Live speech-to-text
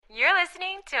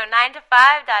listening to a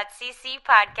 9to5.cc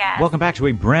podcast. Welcome back to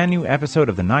a brand new episode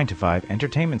of the 9 to 5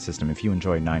 Entertainment System. If you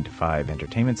enjoy 9 to 5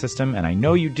 Entertainment System, and I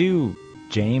know you do,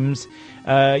 James,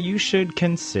 you should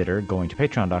consider going to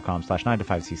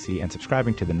patreon.com/9to5cc and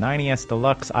subscribing to the 9ES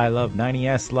Deluxe I Love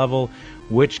 9ES level,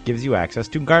 which gives you access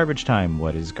to Garbage Time.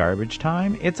 What is Garbage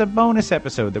Time? It's a bonus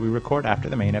episode that we record after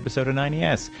the main episode of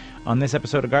 9ES. On this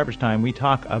episode of Garbage Time, we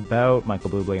talk about Michael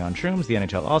Bublé on Shrooms, the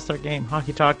NHL All-Star Game,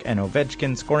 Hockey Talk, and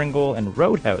Ovechkin scoring goal, and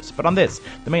Roadhouse. But on this,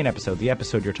 the main episode, the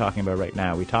episode you're talking about right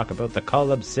now, we talk about the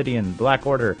Call Obsidian, Black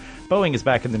Order, Boeing is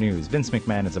back in the news, Vince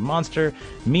McMahon is a monster,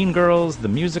 Mean Girls, the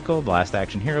musical, The Last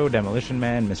Action Hero, Demolition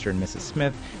Man, Mr. and Mrs.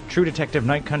 Smith, True Detective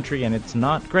Night Country, and It's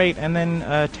Not Great, and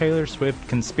then Taylor Swift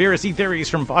conspiracy theories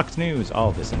from Fox News.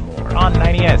 All this and more on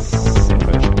 9ES.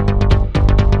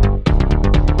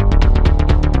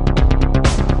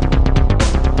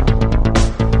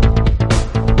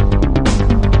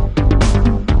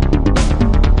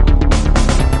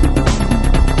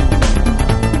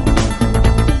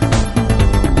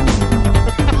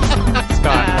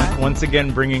 Once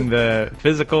again, bringing the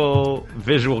physical,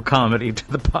 visual comedy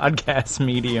to the podcast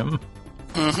medium.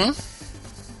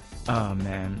 Mm-hmm. Oh,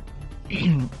 man.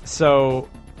 So,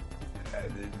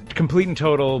 complete and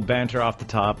total banter off the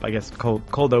top. I guess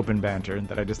cold open banter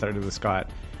that I just started with Scott.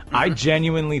 Mm-hmm. I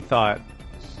genuinely thought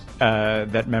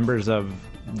that members of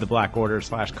the Black Order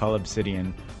 / Call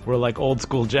Obsidian were like old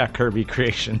school Jack Kirby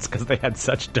creations because they had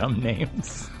such dumb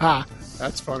names. Ah,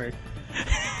 that's funny.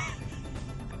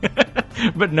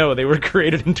 But no, they were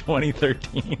created in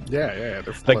 2013. Yeah.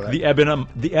 They're like the Ebonum,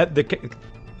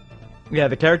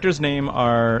 the characters' name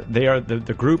are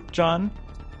the group. John,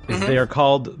 mm-hmm. They are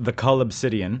called the Cull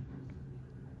Obsidian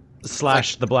 /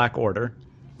 the Black Order.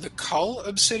 The Cull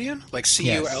Obsidian, like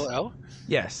Cull.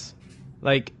 Yes,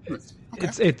 like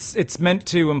okay. it's meant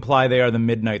to imply they are the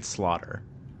Midnight Slaughter.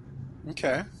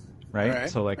 Okay. Right?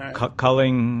 So, like,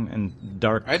 culling and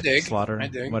dark slaughter. I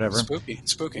dig. Whatever. Spooky.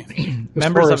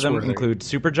 Members of them include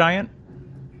Supergiant.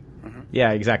 Mm-hmm.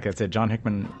 Yeah, exactly. That's it.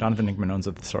 Jonathan Hickman owns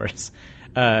the thesaurus.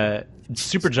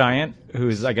 Supergiant,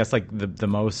 who's, I guess, like, the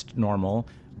most normal.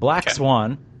 Black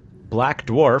Swan. Black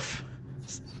Dwarf.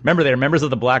 Remember, they're members of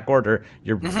the Black Order.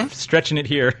 You're stretching it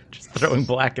here, just throwing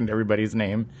black into everybody's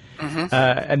name. Mm-hmm.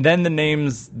 And then the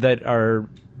names that are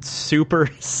super,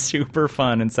 super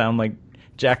fun and sound like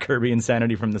Jack Kirby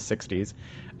insanity from the 60s.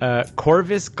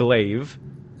 Corvus Glaive,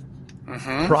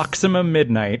 Proxima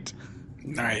Midnight,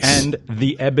 nice, and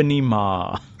the Ebony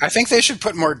Maw. I think they should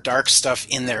put more dark stuff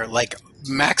in there, like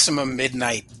Maximum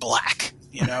Midnight Black.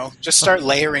 You know, just start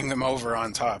layering them over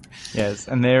on top. Yes,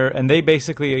 and they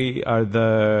basically are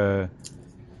the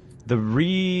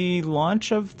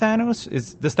relaunch of Thanos.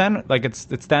 Is this Thanos, like it's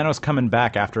Thanos coming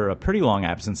back after a pretty long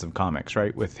absence of comics,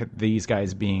 right? With these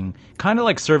guys being kind of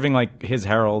like serving like his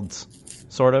heralds,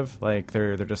 sort of like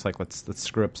they're just like let's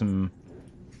screw up some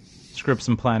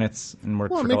planets and work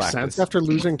for Galactus. Well, it makes sense. After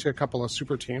losing to a couple of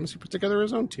super teams, he put together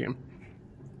his own team.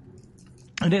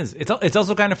 It is. It's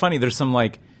also kind of funny. There's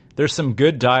some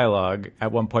good dialogue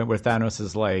at one point where Thanos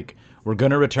is like, "We're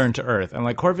gonna return to Earth," and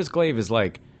like Corvus Glaive is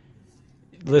like,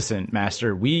 "Listen,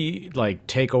 Master, we like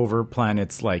take over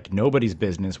planets like nobody's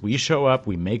business. We show up,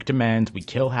 we make demands, we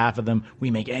kill half of them, we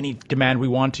make any demand we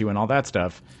want to, and all that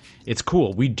stuff. It's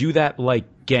cool. We do that like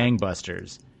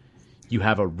gangbusters. You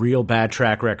have a real bad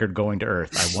track record going to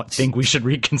Earth. I think we should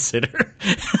reconsider."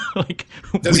 Like,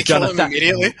 does he kill him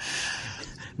immediately?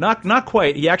 Not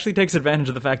quite. He actually takes advantage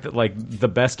of the fact that like the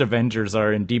best Avengers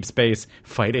are in deep space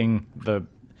fighting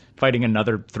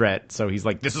another threat, so he's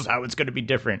like, this is how it's going to be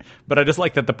different. But I just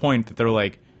like that the point that they're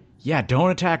like, yeah, don't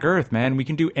attack Earth, man. We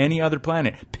can do any other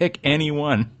planet. Pick any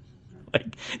one.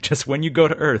 Like, just when you go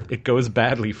to Earth, it goes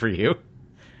badly for you.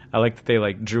 I like that they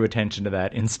like drew attention to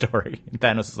that in story. And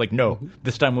Thanos is like, no,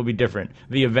 this time will be different.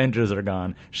 The Avengers are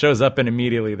gone. Shows up and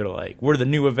immediately they're like, we're the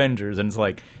new Avengers. And it's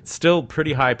like still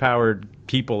pretty high-powered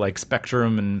people like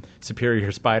Spectrum and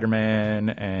Superior Spider-Man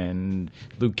and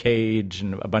Luke Cage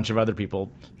and a bunch of other people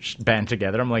band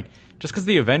together. I'm like, just because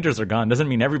the Avengers are gone doesn't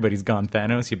mean everybody's gone,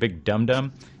 Thanos, you big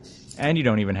dum-dum. And you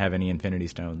don't even have any Infinity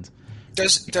Stones.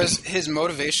 Does his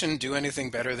motivation do anything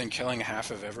better than killing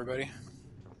half of everybody?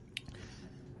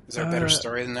 Is there a better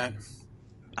story than that?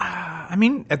 I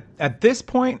mean, at this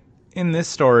point in this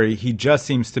story, he just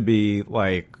seems to be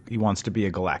like he wants to be a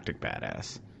galactic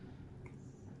badass.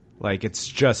 Like it's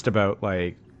just about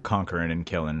like conquering and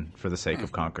killing for the sake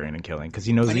of conquering and killing because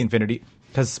he knows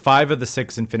because 5 of the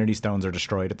 6 Infinity Stones are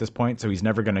destroyed at this point, so he's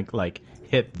never gonna like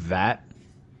hit that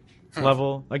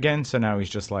level again. So now he's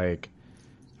just like,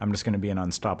 I'm just gonna be an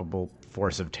unstoppable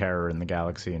force of terror in the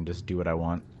galaxy and just do what I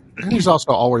want. He's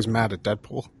also always mad at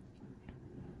Deadpool.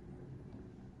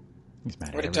 He's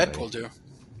mad What at did everybody. Deadpool do?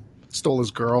 Stole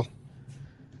his girl.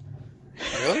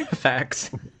 Really?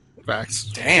 Facts. Facts.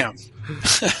 Damn.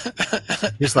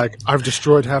 He's like, I've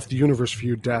destroyed half the universe for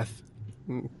you, Death.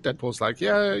 And Deadpool's like,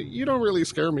 yeah, you don't really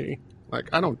scare me. Like,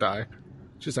 I don't die.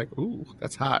 She's like, ooh,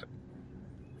 that's hot.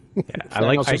 Yeah, I Thanos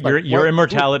like was your like, your "What?"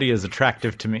 immortality is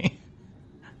attractive to me.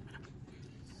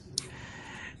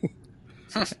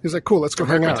 He's like, cool, let's go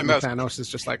Go hang back out. with And the Thanos is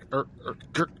just like,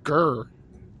 grr.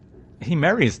 He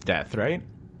marries Death, right?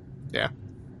 Yeah.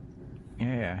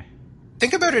 Yeah.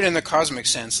 Think about it in the cosmic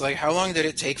sense. Like, how long did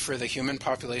it take for the human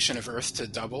population of Earth to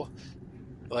double?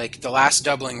 Like, the last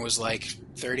doubling was like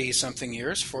 30-something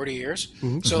years, 40 years.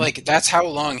 Mm-hmm. So, like, that's how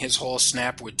long his whole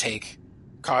snap would take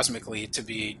cosmically to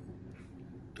be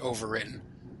overwritten.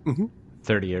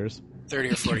 30 years. 30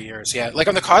 or 40 years, yeah. Like,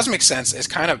 on the cosmic sense, it's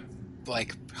kind of,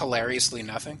 like, hilariously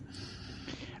nothing.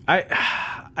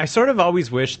 I sort of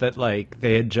always wish that, like,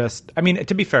 they had just... I mean,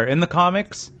 to be fair, in the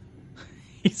comics,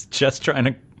 he's just trying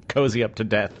to cozy up to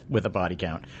Death with a body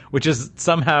count, which is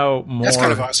somehow more... That's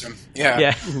kind of awesome. Yeah.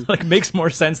 Yeah, like, makes more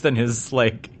sense than his,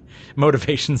 like,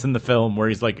 motivations in the film where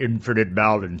he's like, infinite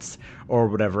balance or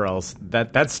whatever else.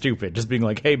 That's stupid. Just being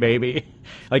like, hey, baby,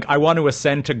 like, I want to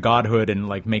ascend to godhood and,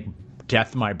 like, make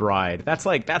Death my bride. That's,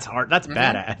 like, that's hard. That's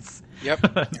badass. Yep.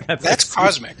 That's That's like,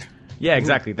 cosmic. yeah,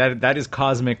 exactly. That is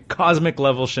cosmic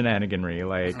level shenaniganry.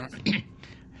 Like,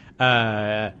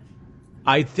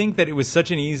 I think that it was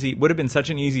would have been such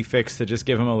an easy fix to just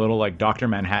give him a little, like, Dr.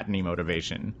 Manhattan-y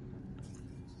motivation,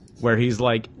 where he's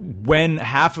like, when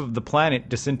half of the planet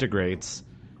disintegrates,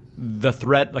 the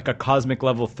threat, like a cosmic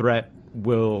level threat,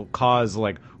 will cause,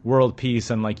 like, world peace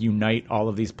and, like, unite all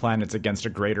of these planets against a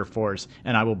greater force,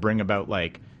 and I will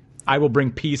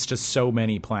bring peace to so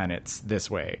many planets this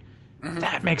way.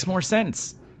 That makes more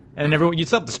sense. And everyone, you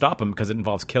still have to stop him because it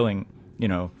involves killing,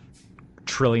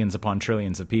 trillions upon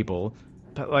trillions of people.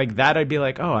 But, like, that, I'd be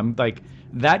like, oh, I'm like,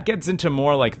 that gets into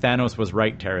more like Thanos was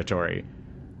right territory.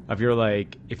 Of your,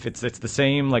 like, if it's the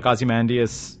same, like,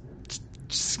 Ozymandias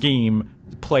scheme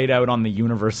played out on the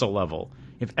universal level.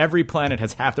 If every planet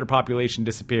has half their population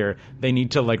disappear, they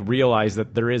need to, like, realize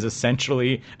that there is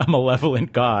essentially a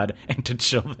malevolent god and to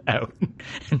chill out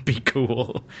and be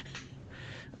cool.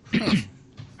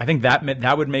 I think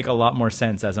that would make a lot more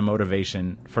sense as a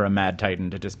motivation for a Mad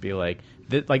Titan to just be like,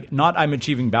 not I'm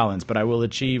achieving balance, but I will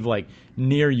achieve, like,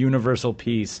 near universal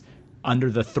peace under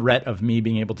the threat of me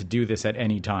being able to do this at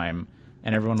any time.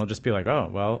 And everyone will just be like,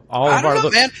 oh, well, all of our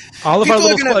little...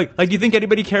 Like, do you think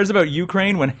anybody cares about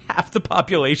Ukraine when half the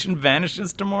population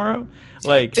vanishes tomorrow?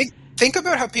 Like... Think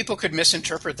about how people could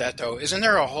misinterpret that, though. Isn't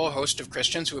there a whole host of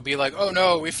Christians who would be like, oh,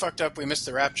 no, we fucked up, we missed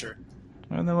the rapture?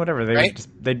 Well, then whatever.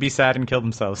 They'd be sad and kill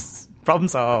themselves. Problem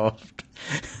solved.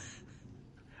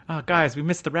 Oh, guys, we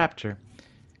missed the rapture.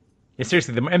 Yeah,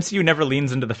 seriously, the MCU never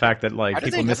leans into the fact that, like,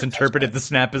 people misinterpreted the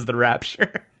snap as the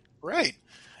rapture. Right.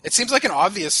 It seems like an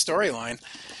obvious storyline.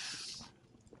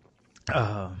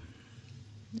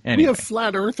 Anyway. We have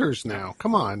flat earthers now.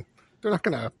 Come on. They're not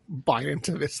going to buy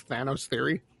into this Thanos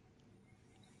theory.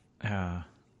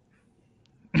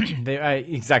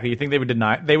 Exactly. You think they would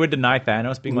deny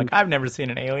Thanos being like, I've never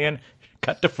seen an alien.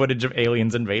 Cut to footage of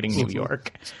aliens invading New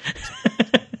York.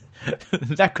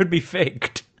 That could be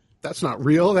faked. That's not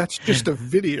real. That's just a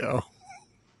video.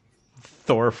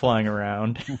 Thor flying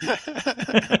around.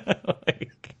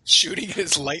 Like, shooting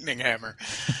his lightning hammer.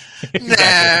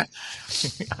 Nah.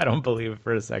 I don't believe it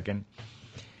for a second.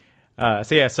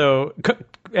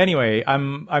 Anyway,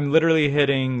 I'm literally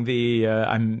hitting the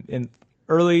I'm in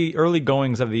early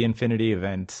goings of the Infinity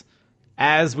event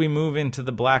as we move into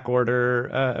the Black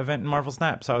Order event in Marvel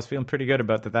Snap. So I was feeling pretty good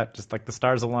about that. Just like the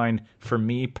stars aligned for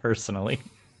me personally.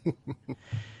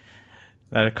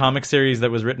 That a comic series that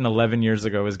was written 11 years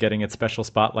ago is getting its special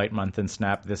spotlight month in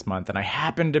Snap this month, and I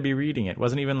happened to be reading it. It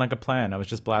wasn't even like a plan. I was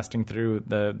just blasting through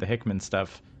the Hickman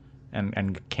stuff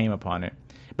and came upon it.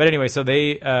 But anyway, so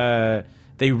they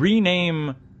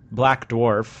rename Black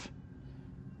Dwarf.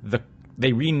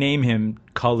 They rename him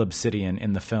Cull Obsidian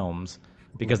in the films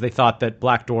because they thought that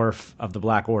Black Dwarf of the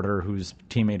Black Order, whose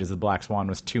teammate is the Black Swan,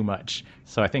 was too much.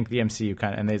 So I think the MCU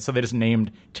they just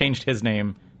changed his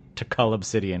name to Cull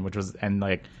Obsidian,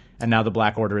 and now the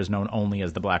Black Order is known only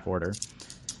as the Black Order.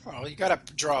 Well, you got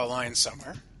to draw a line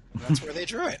somewhere. That's where they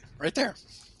drew it, right there.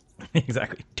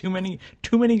 Exactly. Too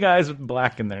many guys with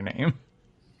black in their name,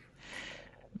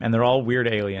 and they're all weird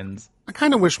aliens. I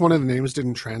kind of wish one of the names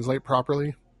didn't translate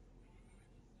properly.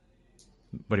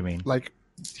 What do you mean? Like,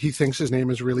 he thinks his name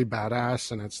is really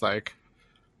badass, and it's like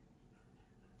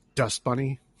Dust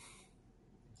Bunny.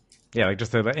 Yeah, like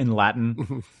just in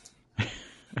Latin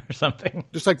or something.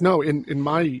 Just like, no, in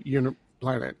my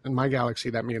planet. In my galaxy,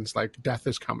 that means like death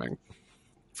is coming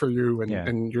for you, and, Yeah.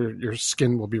 and your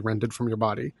skin will be rended from your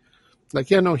body. Like,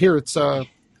 yeah, no, here it's a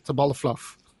ball of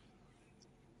fluff.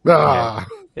 Ah,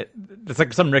 It's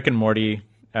like some Rick and Morty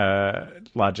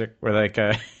logic where like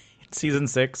season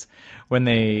 6 when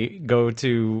they have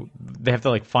to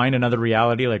like find another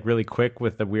reality like really quick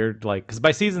with the weird like because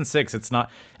by season 6 it's not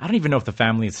I don't even know if the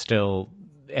family is still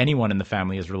anyone in the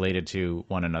family is related to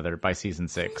one another by season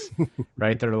 6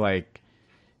 right they're like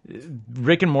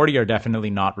Rick and Morty are definitely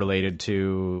not related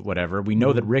to whatever. We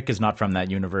know that Rick is not from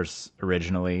that universe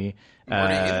originally.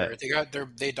 Morty either.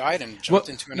 They died and jumped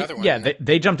into another one. Yeah,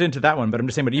 they jumped into that one, but I'm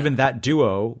just saying. But even that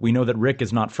duo, we know that Rick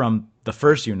is not from the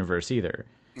first universe either,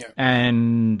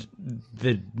 and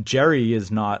the Jerry is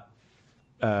not.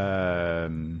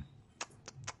 The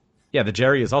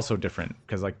Jerry is also different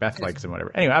because like Beth likes him,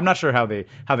 whatever. Anyway, I'm not sure how they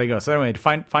go. So anyway, to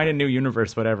find a new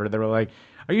universe, whatever. They were like,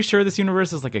 "Are you sure this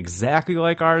universe is like exactly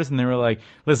like ours?" And they were like,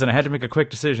 "Listen, I had to make a quick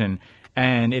decision,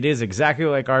 and it is exactly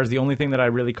like ours. The only thing that I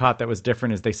really caught that was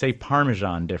different is they say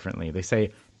Parmesan differently. They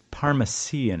say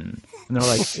Parmesan, and they're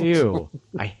like, ew,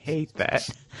 I hate that."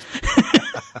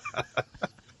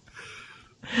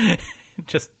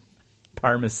 Just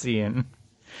Parmesan.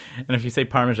 And if you say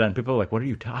Parmesan, people are like, "What are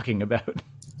you talking about?"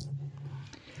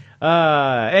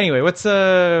 Anyway, what's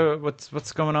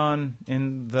going on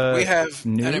in the We have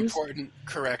news? an important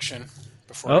correction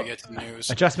before we get to the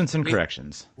news. Adjustments and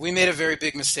corrections. We made a very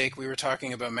big mistake. We were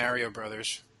talking about Mario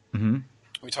Brothers. Mm-hmm.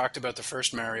 We talked about the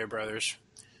first Mario Brothers,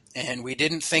 and we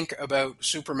didn't think about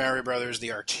Super Mario Brothers,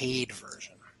 the arcade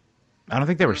version. I don't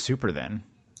think they were super then,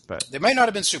 but They might not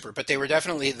have been super, but they were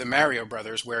definitely the Mario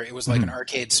Brothers, where it was like an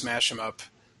arcade smash 'em up.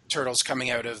 Turtles coming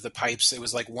out of the pipes. It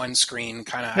was like one screen,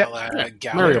 kind of a la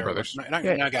Galaga. Mario Brothers. Not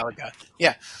Galaga.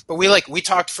 Yeah, but we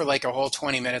talked for like a whole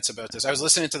 20 minutes about this. I was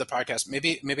listening to the podcast.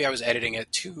 Maybe I was editing it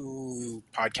 2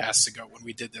 podcasts ago when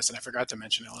we did this, and I forgot to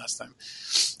mention it last time.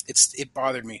 It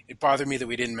bothered me. It bothered me that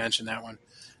we didn't mention that one.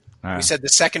 We said the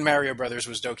second Mario Brothers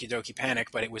was Doki Doki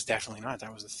Panic, but it was definitely not.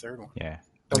 That was the third one. Yeah,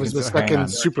 that was the second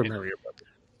Super Mario Brothers.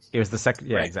 It was the second.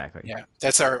 Yeah, Right. Exactly. Yeah,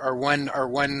 that's our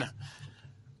one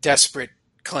desperate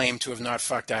claim to have not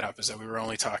fucked that up is that we were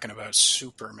only talking about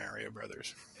Super Mario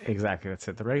Brothers. Exactly. That's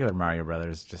it. The regular Mario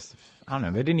Brothers just I don't know.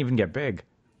 They didn't even get big.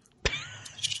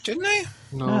 Didn't they?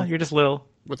 No, You're just little.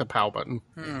 with a POW button.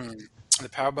 The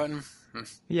POW button.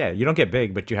 Yeah, you don't get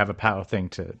big, but you have a POW thing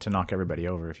to knock everybody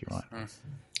over if you want.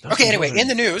 Okay, anyway, in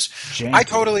the news, janky. I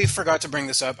totally forgot to bring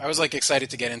this up. I was like excited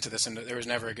to get into this, and there was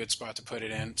never a good spot to put it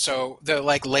in. So the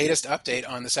like latest update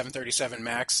on the 737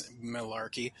 Max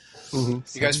malarkey. You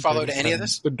guys followed any of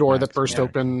this? The door that burst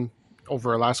open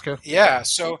over Alaska. Yeah.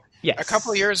 So Yes. a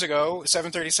couple of years ago,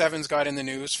 737s got in the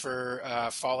news for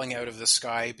falling out of the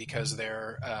sky because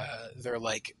their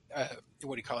like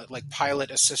what do you call it? Like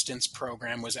pilot assistance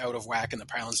program was out of whack, and the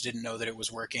pilots didn't know that it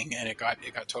was working, and it got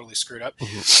totally screwed up.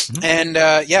 And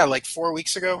like 4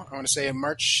 weeks ago, I want to say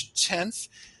March 10th.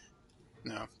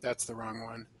 No, that's the wrong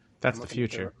one. That's the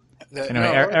future. Anyway,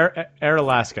 No, Air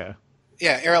Alaska.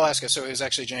 yeah, Air Alaska. So it was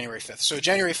actually January 5th. So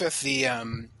January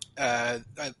 5th,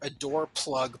 a door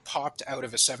plug popped out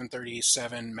of a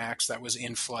 737 Max that was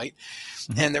in flight,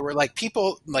 and there were like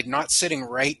people like not sitting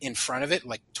right in front of it,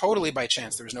 like totally by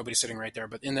chance. There was nobody sitting right there,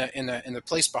 but in the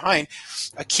place behind,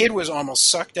 a kid was almost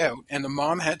sucked out, and the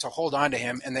mom had to hold on to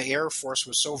him, and the air force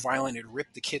was so violent it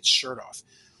ripped the kid's shirt off.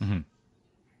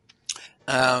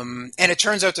 And it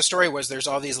turns out the story was there's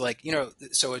all these like,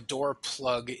 so a door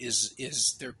plug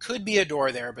is there could be a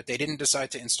door there, but they didn't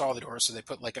decide to install the door. So they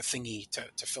put like a thingy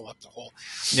to fill up the hole.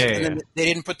 And then they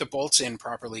didn't put the bolts in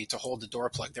properly to hold the door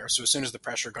plug there. So as soon as the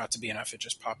pressure got to be enough, it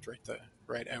just popped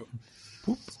right out.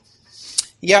 Boop.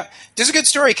 Yeah, this is a good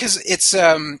story because it's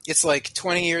like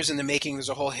 20 years in the making. There's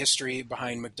a whole history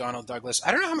behind McDonnell Douglas.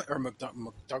 I don't know how, or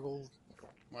McDougall,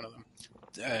 one of them.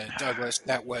 Douglas,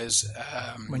 that was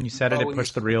when you said it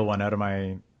pushed the real one out of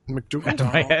my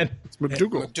head. It's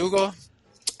McDougall,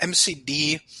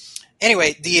 MCD.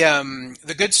 Anyway,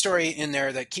 the good story in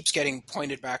there that keeps getting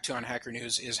pointed back to on Hacker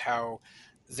News is how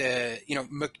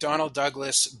McDonnell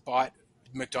Douglas bought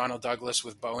McDonnell Douglas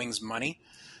with Boeing's money.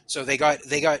 So they got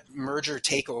merger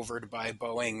takeovered by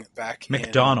Boeing back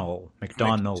McDonnell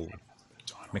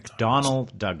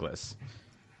Douglas.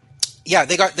 Yeah,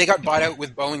 they got bought out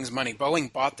with Boeing's money.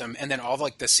 Boeing bought them, and then all of,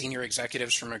 like the senior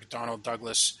executives from McDonnell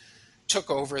Douglas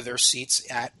took over their seats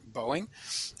at Boeing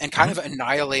and kind of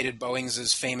annihilated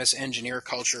Boeing's famous engineer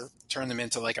culture, turned them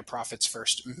into like a profits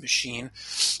first machine.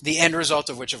 The end result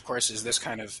of which, of course, is this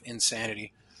kind of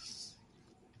insanity.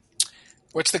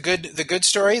 What's the good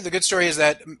story? The good story is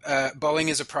that Boeing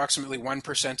is approximately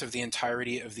 1% of the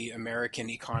entirety of the American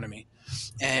economy.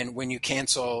 And when you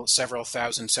cancel several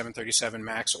thousand 737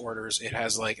 MAX orders, it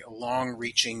has like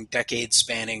long-reaching,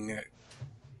 decade-spanning,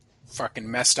 fucking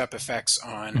messed up effects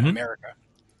on America.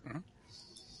 Mm-hmm.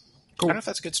 Cool. I don't know if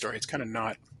that's a good story. It's kind of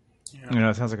not.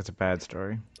 It sounds like it's a bad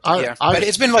story. But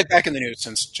it's been like back in the news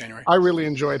since January. I really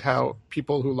enjoyed how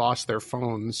people who lost their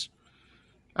phones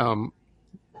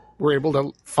were able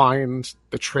to find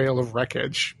the trail of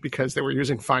wreckage because they were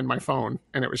using Find My Phone,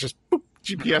 and it was just boop,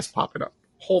 GPS popping up.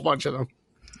 A whole bunch of them.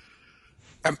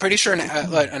 I'm pretty sure an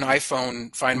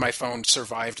iPhone, Find My Phone,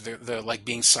 survived the like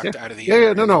being sucked out of the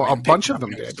air. No. A bunch of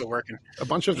them did. Still working. A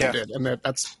bunch of them did, and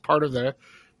that's part of the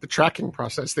tracking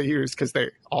process they used because they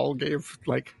all gave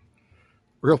like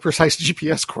real precise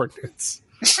GPS coordinates.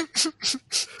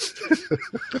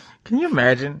 Can you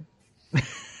imagine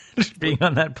just being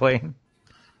on that plane?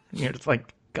 You're just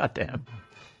like, goddamn.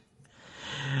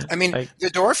 I mean, the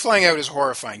door flying out is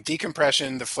horrifying.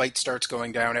 Decompression, the flight starts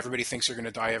going down. Everybody thinks you're going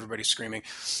to die. Everybody's screaming.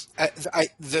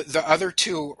 The other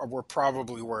two were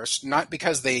probably worse, not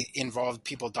because they involved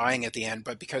people dying at the end,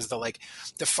 but because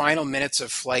the final minutes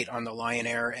of flight on the Lion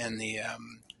Air and the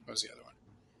what was the other one?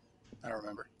 I don't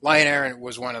remember. Lion Air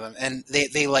was one of them, and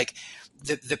they like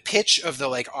the pitch of the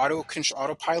like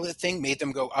autopilot thing made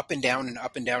them go up and down and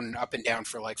up and down and up and down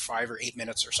for like 5 or 8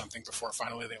 minutes or something before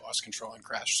finally they lost control and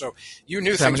crashed. So you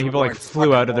knew so things many people like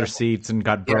flew out of their seats and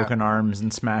got broken arms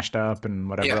and smashed up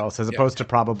and whatever else, as opposed to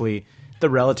probably the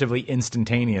relatively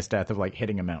instantaneous death of like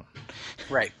hitting a mountain,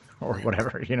 right? Or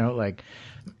whatever, like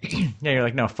you're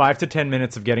like, no, 5 to 10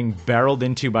 minutes of getting barreled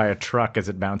into by a truck as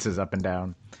it bounces up and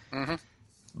down. Mm-hmm.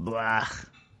 Blah.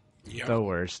 Yep. The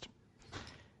worst.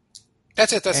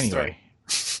 That's it. That's the story.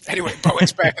 Anyway,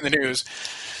 Boeing's back in the news.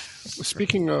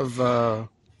 Speaking of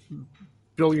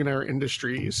billionaire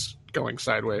industries going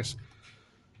sideways,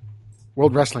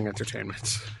 World Wrestling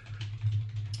Entertainment.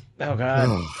 Oh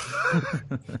God.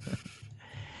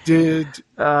 Exactly.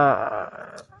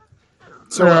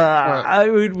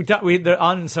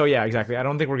 I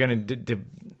don't think we're going to.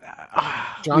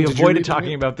 John, we avoided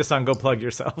talking about this on Go Plug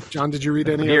Yourself. John, did you read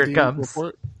any of the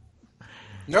report?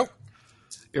 Nope.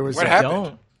 It was what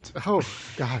happened? Oh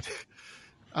God!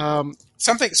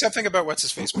 Something about what's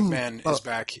his face McMahon is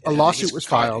back. A lawsuit was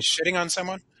filed. Shitting on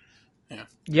someone.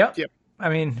 Yeah. Yep. I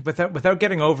mean, without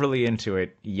getting overly into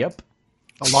it. Yep.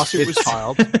 A lawsuit was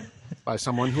filed by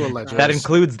someone who alleges that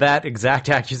includes that exact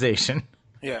accusation.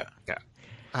 Yeah.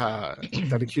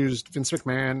 That accused Vince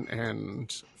McMahon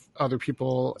and other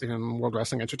people in World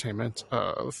Wrestling Entertainment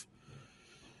of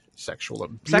sexual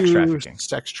abuse,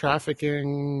 sex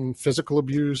trafficking, physical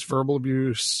abuse, verbal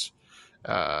abuse,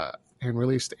 and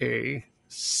released a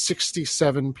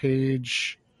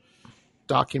 67-page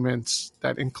document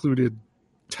that included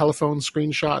telephone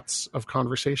screenshots of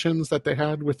conversations that they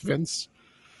had with Vince.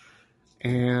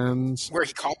 And where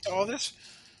he copped all this?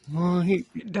 Well, he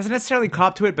doesn't necessarily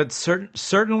cop to it, but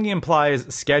certainly implies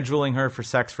scheduling her for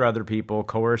sex for other people,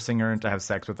 coercing her to have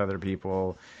sex with other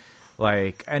people,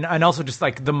 and also just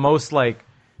like the most like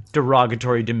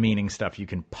derogatory, demeaning stuff you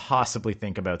can possibly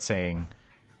think about saying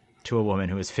to a woman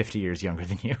who is 50 years younger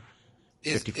than you.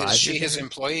 Is she his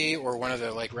employee or one of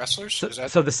the like wrestlers?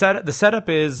 So the setup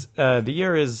is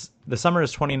the summer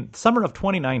of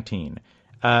 2019.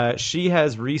 She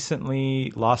has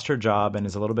recently lost her job and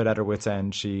is a little bit at her wit's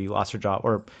end. She lost her job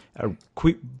or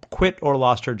quit or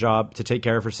lost her job to take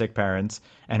care of her sick parents,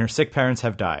 and her sick parents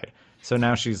have died. So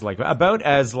now she's like about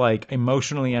as like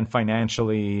emotionally and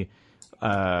financially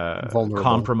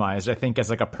compromised, I think,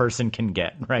 as like a person can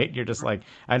get, right? You're just like,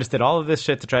 I just did all of this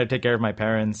shit to try to take care of my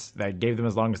parents. I gave them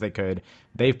as long as they could.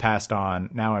 They've passed on.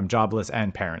 Now I'm jobless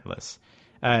and parentless.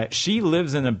 She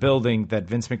lives in a building that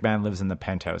Vince McMahon lives in the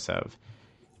penthouse of.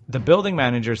 The building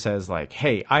manager says, like,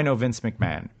 hey, I know Vince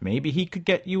McMahon. Maybe he could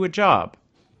get you a job.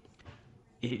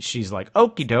 She's like,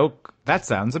 okie doke, that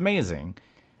sounds amazing.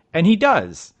 And he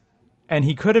does. And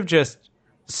he could have just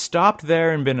stopped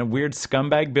there and been a weird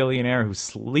scumbag billionaire who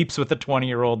sleeps with a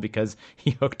 20-year-old because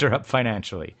he hooked her up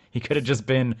financially. He could have just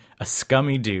been a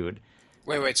scummy dude.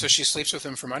 Wait, so she sleeps with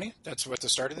him for money? That's what the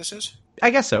start of this is?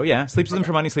 I guess so, yeah. Sleeps with them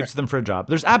for money, sleeps with them for a job.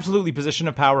 There's absolutely position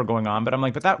of power going on, but I'm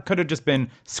like, but that could have just been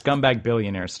scumbag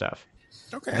billionaire stuff.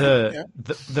 Okay.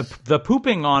 The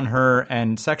pooping on her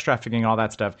and sex trafficking, all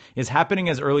that stuff, is happening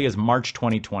as early as March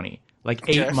 2020. Like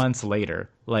 8 months later.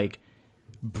 Like,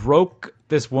 broke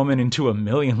this woman into a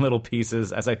million little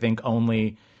pieces, as I think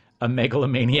only a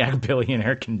megalomaniac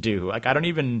billionaire can do. Like, I don't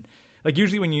even... Like,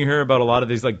 usually when you hear about a lot of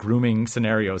these, like, grooming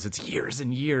scenarios, it's years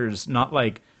and years, not,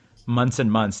 like, months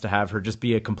and months to have her just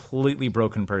be a completely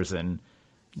broken person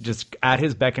just at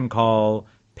his beck and call,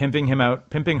 pimping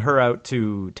her out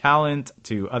to talent,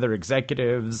 to other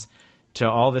executives, to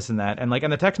all this and that. And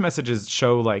and the text messages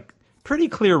show pretty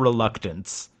clear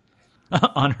reluctance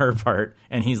on her part.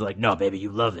 And he's like, no, baby,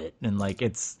 you love it. And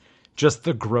it's just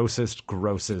the grossest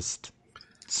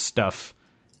stuff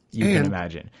you can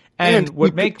imagine. And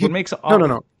what makes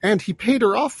no. And he paid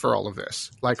her off for all of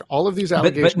this. All of these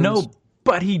allegations.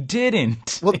 But he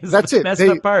didn't. Well, that's it. Messed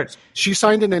up part. She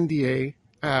signed an NDA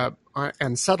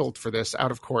and settled for this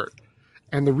out of court.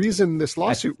 And the reason this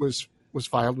lawsuit was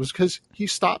filed was because he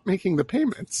stopped making the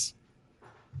payments.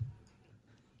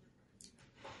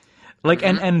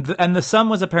 And the sum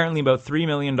was apparently about $3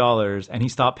 million, and he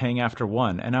stopped paying after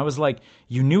one. And I was like,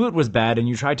 you knew it was bad, and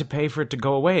you tried to pay for it to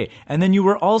go away. And then you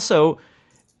were also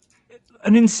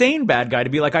an insane bad guy to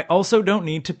be like, I also don't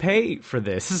need to pay for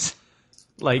this.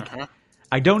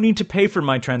 I don't need to pay for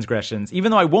my transgressions,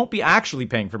 even though I won't be actually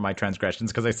paying for my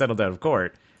transgressions because I settled out of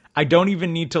court. I don't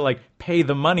even need to pay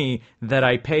the money that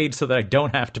I paid so that I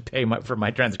don't have to pay for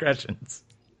my transgressions.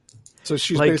 So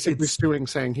she's basically suing,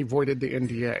 saying he voided the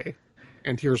NDA.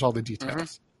 And here's all the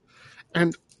details.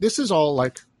 And this is all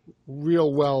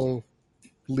real well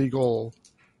legal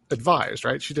advised,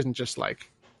 right? She didn't just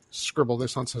scribble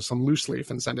this onto some loose leaf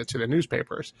and send it to the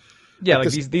newspapers. Yeah,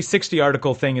 these 60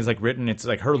 article thing is written. It's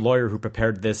her lawyer who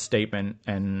prepared this statement,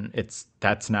 and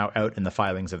that's now out in the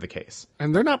filings of the case.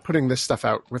 And they're not putting this stuff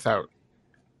out without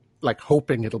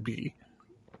hoping it'll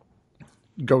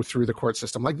go through the court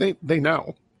system. They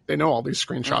know all these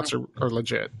screenshots are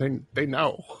legit. They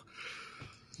know.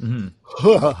 Mm-hmm.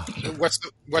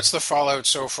 What's the fallout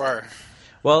so far?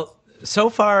 Well, so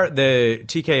far the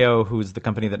TKO, who's the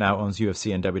company that now owns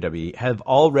UFC and WWE, have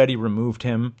already removed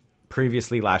him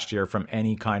previously last year from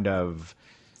any kind of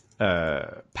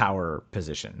power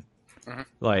position.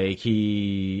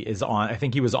 He is on. I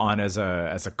think he was on as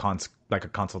a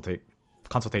consultation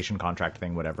contract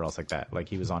thing, whatever else like that.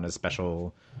 He was on as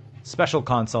special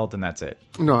consult, and that's it.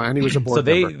 No, and he was a board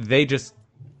member. So they just,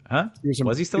 huh?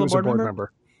 Was he still a board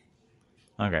member?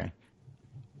 Okay.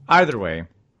 Either way,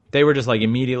 they were just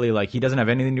immediately he doesn't have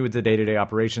anything to do with the day-to-day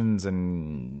operations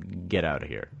and get out of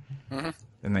here.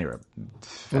 And they were,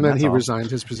 and then he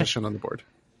resigned his position on the board.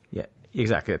 Yeah,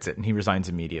 exactly. That's it. And he resigns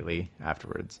immediately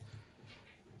afterwards.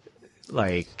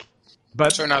 But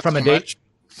so not from so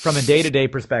from a day-to-day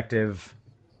perspective,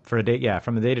 from a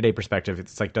day-to-day perspective,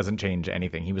 it's doesn't change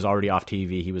anything. He was already off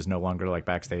TV. He was no longer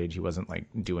backstage. He wasn't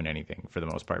doing anything for the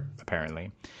most part,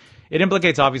 apparently. It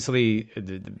implicates obviously,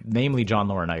 namely John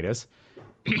Laurinaitis,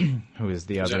 who is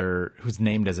the other, who's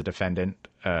named as a defendant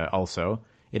also.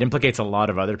 It implicates a lot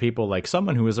of other people, like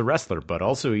someone who is a wrestler, but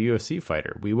also a UFC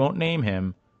fighter. We won't name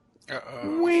him.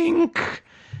 Wink.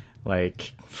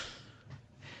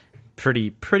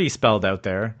 Pretty spelled out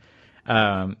there.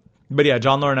 But yeah,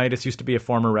 John Laurinaitis used to be a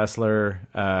former wrestler,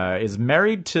 is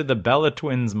married to the Bella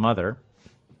Twins' mother,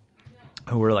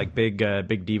 who were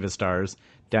big diva stars.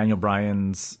 Daniel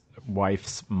Bryan's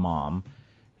wife's mom,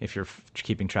 if you're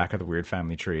keeping track of the weird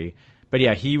family tree. But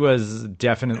yeah, he was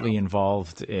definitely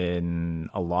involved in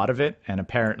a lot of it, and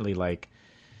apparently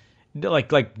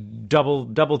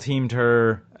double teamed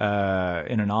her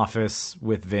in an office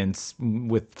with Vince,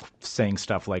 with saying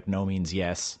stuff like "no means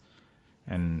yes,"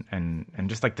 and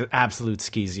just the absolute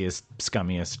skeeziest,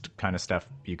 scummiest kind of stuff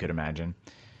you could imagine.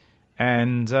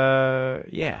 And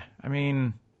yeah, I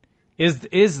mean,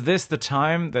 is this the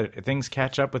time that things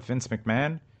catch up with Vince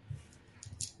McMahon?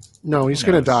 No, he's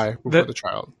going to die before the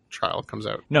trial comes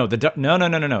out. No,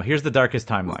 no. Here's the darkest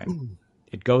timeline.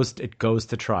 It goes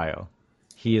to trial.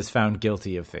 He is found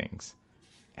guilty of things,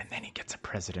 and then he gets a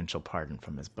presidential pardon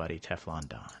from his buddy Teflon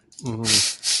Don.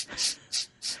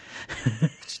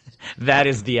 That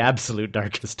is the absolute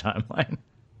darkest timeline.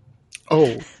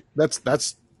 Oh,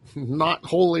 that's not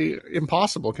wholly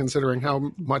impossible, considering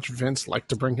how much Vince liked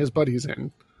to bring his buddies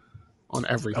in on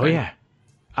everything. Oh yeah.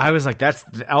 I was like, that's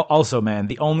also, man,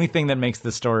 the only thing that makes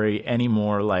the story any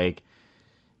more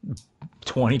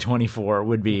 2024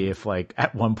 would be if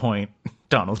at one point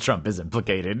Donald Trump is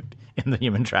implicated in the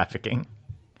human trafficking.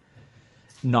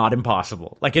 Not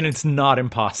impossible. And it's not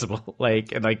impossible.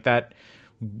 That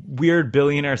weird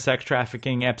billionaire sex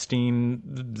trafficking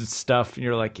Epstein stuff.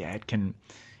 You're yeah,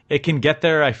 it can get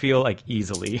there. I feel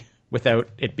easily without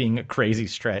it being a crazy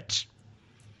stretch.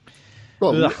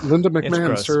 Well, Linda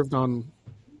McMahon served on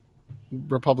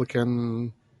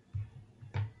Republican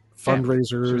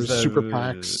fundraisers, super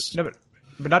PACs. No,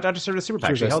 but not just served as super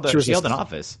PAC. She held an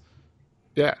office.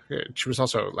 Yeah, she was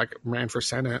also ran for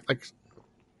Senate.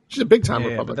 She's a big time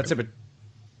Republican. But that's it. But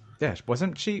yeah, was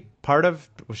she part of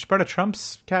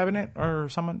Trump's cabinet or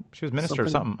someone? She was minister or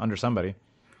something under somebody.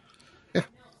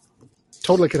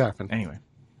 Totally could happen. Anyway.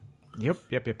 Yep.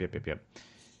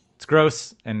 It's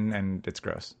gross, and it's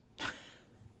gross.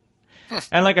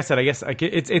 And like I said, I guess like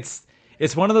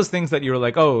it's one of those things that you're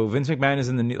like, oh, Vince McMahon is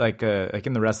in the like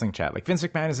in the wrestling chat, like Vince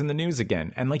McMahon is in the news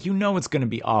again, and like it's going to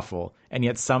be awful, and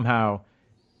yet somehow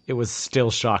it was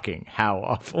still shocking how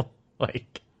awful.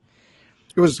 Like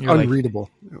it was unreadable.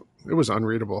 Like, it was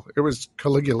unreadable. It was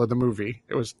Caligula the movie.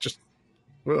 It was just.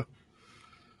 Ugh.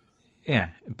 Yeah,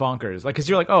 bonkers. Like, because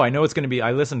you're like, oh, I know it's going to be.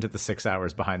 I listened to the 6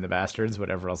 hours behind the Bastards,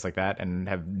 whatever else like that, and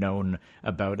have known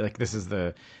about. Like, this is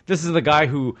the guy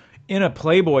who, in a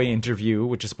Playboy interview,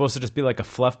 which is supposed to just be like a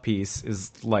fluff piece,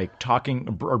 is like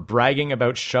talking or bragging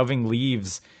about shoving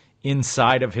leaves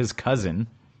inside of his cousin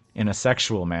in a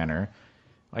sexual manner.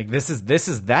 Like, this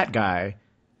is that guy,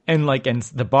 and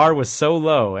the bar was so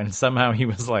low, and somehow he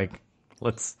was like,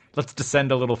 let's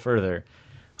descend a little further.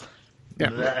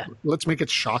 Yeah, let's make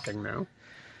it shocking now.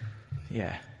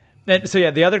 Yeah. And so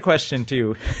the other question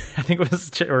too, I think it was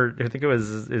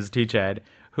T-Chad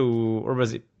or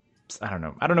was it? I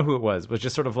don't know who it was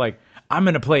just sort of like, I'm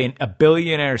going to play a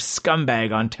billionaire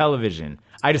scumbag on television.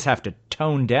 I just have to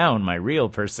tone down my real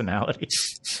personality.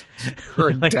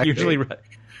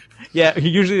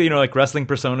 Usually, like wrestling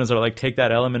personas are like take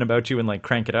that element about you and like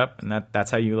crank it up, and that's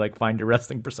how you like find your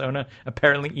wrestling persona.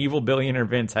 Apparently, evil billionaire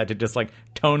Vince had to just like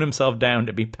tone himself down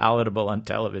to be palatable on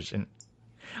television.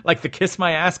 Like the Kiss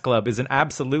My Ass Club is an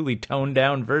absolutely toned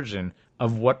down version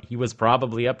of what he was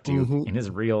probably up to in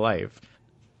his real life.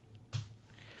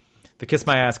 The Kiss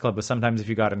My Ass Club was sometimes if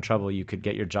you got in trouble, you could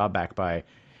get your job back by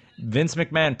Vince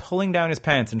McMahon pulling down his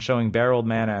pants and showing bare old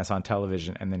man ass on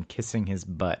television and then kissing his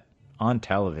butt on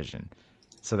television.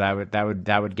 So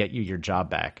that would get you your job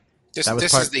back. This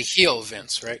is the heel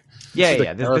Vince, right?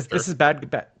 Yeah. This is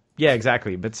bad. Yeah,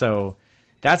 exactly. But so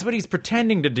that's what he's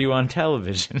pretending to do on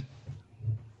television.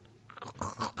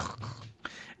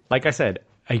 Like I said,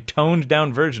 a toned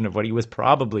down version of what he was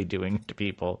probably doing to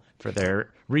people for their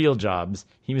real jobs.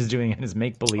 He was doing in his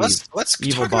make believe. Let's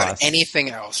evil talk boss. about anything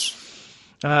else.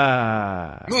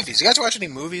 Movies. You guys watch any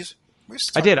movies?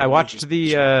 I did. I watched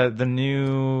the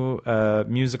new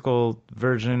musical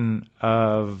version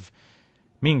of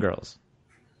Mean Girls.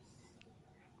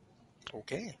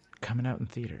 Okay. Coming out in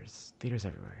theaters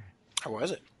everywhere. How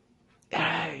was it?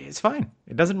 It's fine.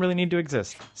 It doesn't really need to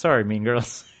exist. Sorry, Mean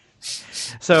Girls.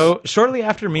 So shortly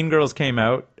after Mean Girls came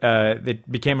out, it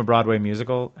became a Broadway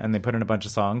musical, and they put in a bunch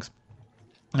of songs.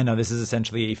 I know this is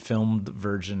essentially a filmed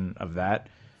version of that.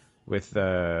 With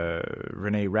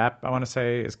Renee Rapp, I want to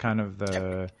say, is kind of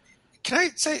the... Can I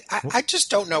say, I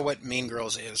just don't know what Mean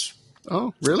Girls is.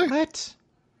 Oh, really? What?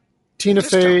 Tina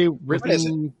Fey,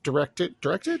 written, directed?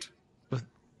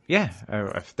 Yeah,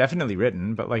 definitely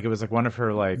written, but like it was like one of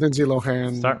her like... Lindsay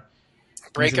Lohan.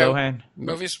 Breakout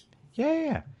movies?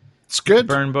 Yeah. It's good.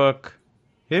 Burn Book.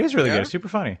 It is really good. It's super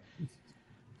funny.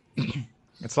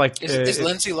 It's like... Is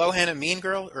Lindsay Lohan a mean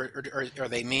girl, or are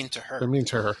they mean to her? They're mean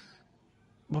to her.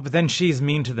 Well, but then she's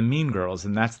mean to the mean girls,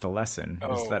 and that's the lesson.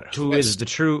 Is that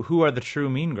who are the true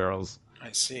mean girls?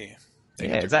 I see.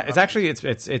 It's actually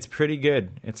it's pretty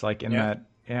good. It's like in a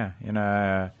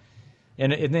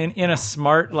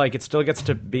smart, like it still gets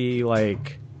to be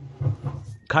like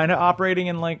kind of operating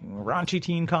in like raunchy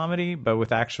teen comedy, but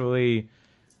with actually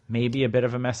maybe a bit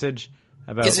of a message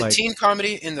about. Is it teen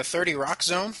comedy in the 30 Rock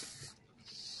zone?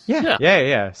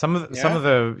 Yeah. Some of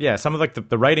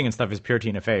the writing and stuff is pure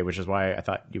Tina Fey, which is why I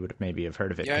thought you would maybe have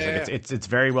heard of it. It's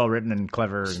very well written and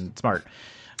clever and smart.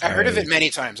 I heard of it many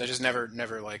times. I just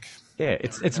never like. Yeah,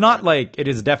 it's not like it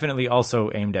is definitely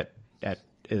also aimed at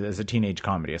as a teenage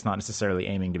comedy. It's not necessarily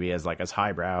aiming to be as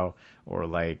highbrow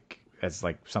or as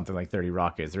something like 30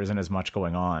 Rock is. There isn't as much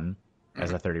going on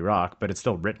as a 30 Rock, but it's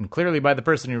still written clearly by the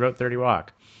person who wrote 30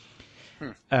 Rock.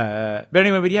 But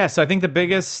anyway, so I think the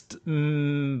biggest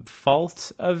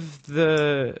fault of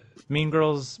the Mean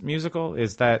Girls musical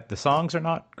is that the songs are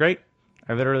not great.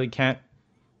 I literally can't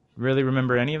really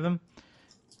remember any of them.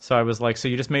 So I was like, so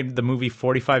you just made the movie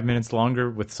 45 minutes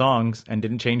longer with songs and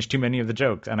didn't change too many of the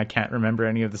jokes, and I can't remember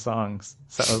any of the songs.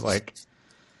 So I was like,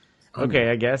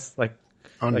 okay, I guess.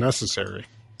 Unnecessary.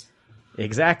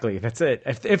 Exactly. That's it.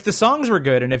 If the songs were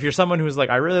good, and if you're someone who's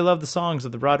like, I really love the songs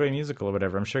of the Broadway musical or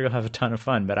whatever, I'm sure you'll have a ton of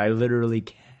fun, but I literally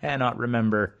cannot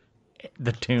remember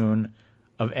the tune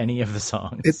of any of the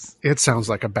songs. It sounds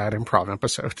like a bad improv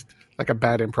episode, like a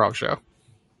bad improv show.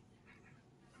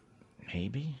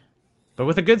 Maybe. But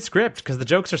with a good script, because the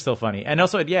jokes are still funny. And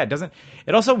also,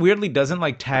 it also weirdly doesn't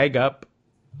tag up,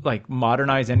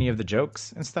 modernize any of the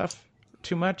jokes and stuff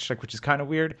too much, which is kind of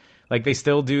weird. They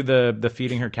still do the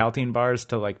feeding her Caltine bars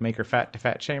to make her fat to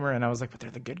fat shame her, and I was like, but they're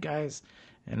the good guys,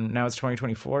 And now it's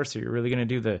 2024, so you're really going to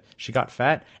do the She Got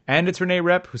Fat? And it's Renee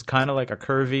Rapp, who's kind of like a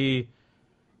curvy...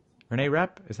 Renee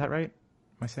Rapp? Is that right?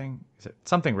 Am I saying... Is it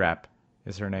something Rapp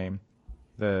is her name.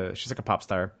 She's like a pop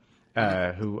star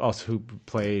who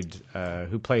played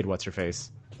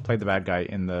What's-Her-Face? Played the bad guy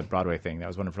in the Broadway thing. That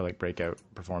was one of her like breakout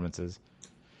performances.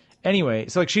 Anyway,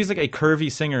 so like she's like a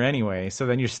curvy singer anyway, so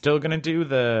then you're still going to do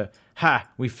the,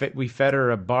 we fed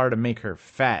her a bar to make her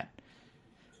fat.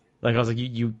 Like, I was like,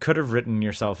 you could have written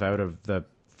yourself out of the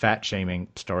fat shaming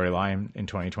storyline in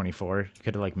 2024. You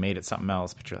could have like made it something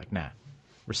else, but you're like, nah,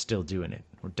 we're still doing it.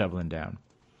 We're doubling down.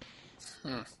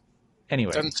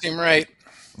 Anyway. Doesn't seem right.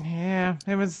 Yeah,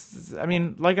 it was, I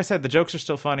mean, like I said, the jokes are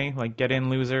still funny. Like, get in,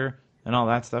 loser, and all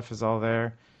that stuff is all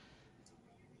there.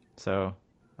 So,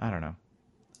 I don't know.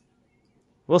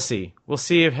 We'll see. We'll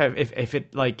see if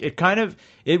it, like,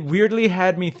 it weirdly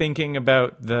had me thinking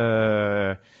about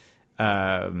the,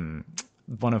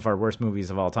 one of our worst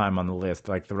movies of all time on the list,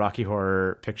 like the Rocky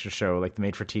Horror Picture Show, like the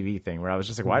made-for-TV thing, where I was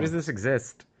just like, why does this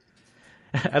exist?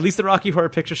 At least the Rocky Horror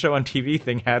Picture Show on TV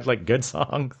thing had, like, good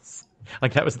songs.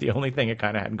 Like, that was the only thing it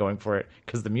kind of had going for it,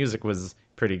 because the music was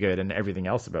pretty good and everything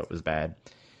else about it was bad.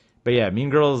 But yeah, Mean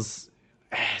Girls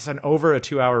is over a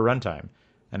 2-hour runtime.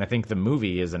 And I think the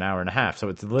movie is an hour and a half. So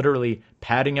it's literally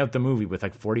padding out the movie with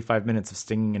like 45 minutes of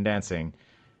singing and dancing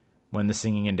when the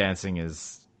singing and dancing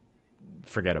is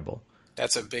forgettable.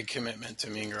 That's a big commitment to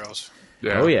Mean Girls.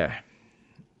 Yeah. Oh, yeah.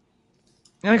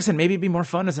 And like I said, maybe it'd be more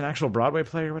fun as an actual Broadway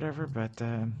play or whatever, but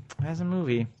as a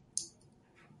movie,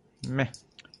 meh.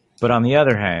 But on the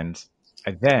other hand,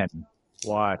 I then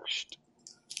watched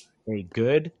a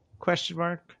good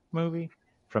movie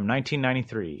from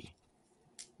 1993.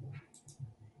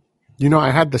 You know,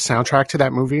 I had the soundtrack to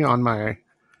that movie in my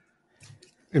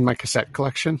cassette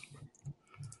collection.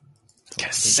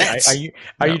 Cassettes?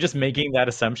 Are you just making that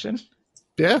assumption?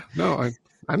 Yeah, no,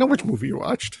 I know which movie you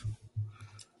watched.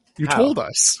 You told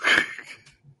us.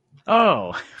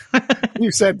 Oh.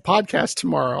 You said, podcast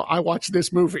tomorrow. I watched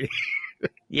this movie.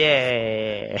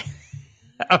 Yeah.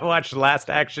 I watched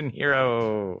Last Action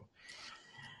Hero.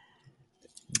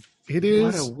 It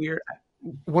is what a weird...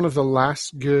 one of the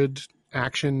last good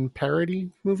action parody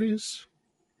movies,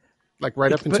 like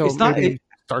right up until maybe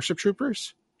Starship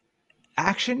Troopers.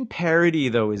 Action parody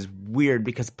though is weird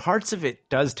because parts of it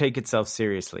does take itself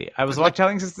seriously. I was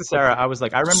telling this to Sarah, I was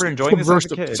like, I remember enjoying this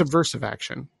as a kid. Subversive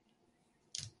action.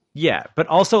 Yeah, but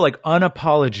also like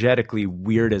unapologetically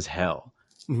weird as hell.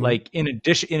 Mm-hmm. Like in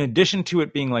addition to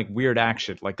it being like weird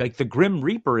action, like the Grim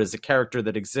Reaper is a character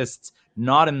that exists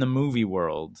not in the movie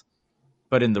world,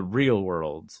 but in the real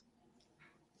world.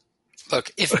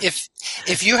 Look,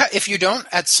 if you don't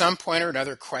at some point or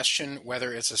another question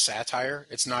whether it's a satire,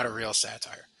 it's not a real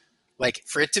satire. Like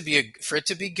for it to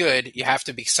be good, you have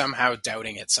to be somehow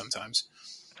doubting it sometimes.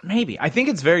 Maybe. I think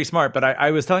it's very smart, but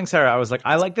I was telling Sarah, I was like,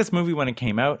 I like this movie when it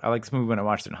came out. I like this movie when I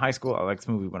watched it in high school. I like this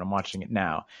movie when I'm watching it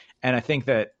now. And I think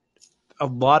that a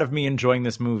lot of me enjoying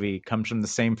this movie comes from the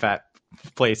same fat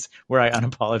place where I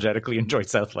unapologetically enjoy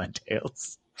Southland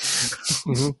Tales.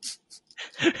 Mm-hmm.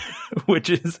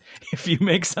 Which is, if you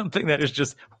make something that is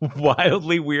just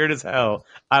wildly weird as hell,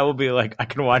 I will be like, I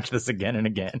can watch this again and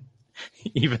again,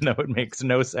 even though it makes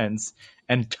no sense.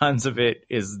 And tons of it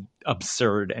is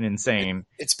absurd and insane.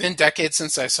 It's been decades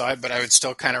since I saw it, but I would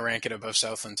still kind of rank it above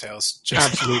Southland Tales.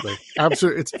 Absolutely.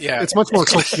 It's much more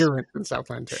coherent than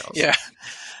Southland Tales. Yeah.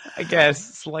 I guess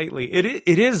slightly.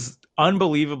 It is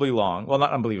unbelievably long. Well,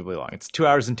 not unbelievably long. It's 2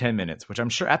 hours and 10 minutes, which I'm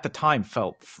sure at the time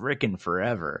felt frickin'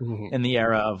 forever in the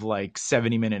era of like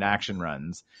 70-minute action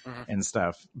runs and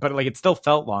stuff. But like it still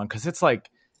felt long because it's like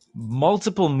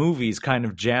multiple movies kind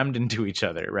of jammed into each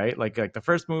other, right? Like the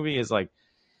first movie is like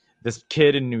this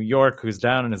kid in New York who's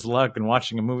down in his luck and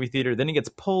watching a movie theater. Then he gets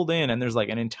pulled in and there's like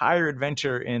an entire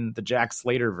adventure in the Jack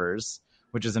Slater-verse,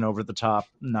 which is an over-the-top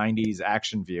 90s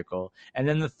action vehicle. And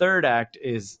then the third act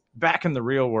is back in the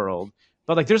real world.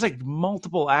 But like there's like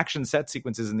multiple action set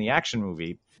sequences in the action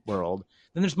movie world.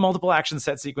 Then there's multiple action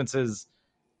set sequences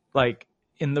like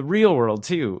in the real world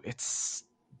too. It's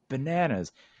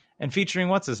bananas. And featuring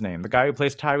what's his name? The guy who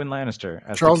plays Tywin Lannister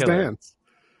as Charles the killer. Dance.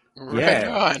 Right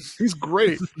on. He's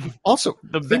great. Also,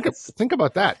 think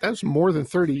about that. That was more than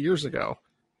 30 years ago.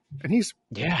 And he's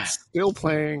still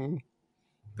playing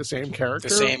the same character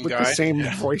with guy. The same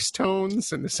voice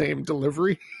tones and the same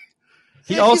delivery.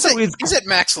 He's at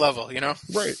max level, you know?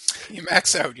 Right. You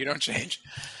max out, you don't change.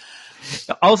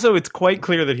 Also, it's quite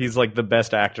clear that he's like the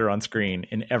best actor on screen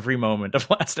in every moment of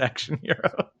Last Action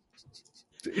Hero.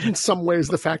 In some ways,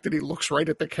 the fact that he looks right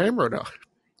at the camera to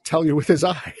tell you with his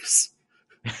eyes.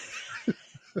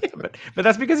 But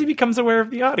that's because he becomes aware of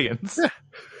the audience. Yeah.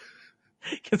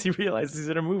 because he realizes he's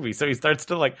in a movie. So he starts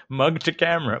to like mug to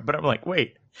camera. But I'm like,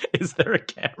 wait, is there a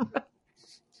camera?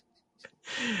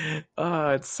 Oh,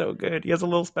 it's so good. He has a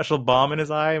little special bomb in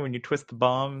his eye. When you twist the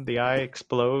bomb, the eye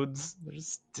explodes.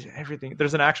 There's everything.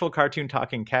 There's an actual cartoon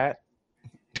talking cat.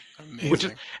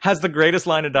 Amazing. Has the greatest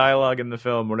line of dialogue in the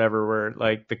film, whatever, where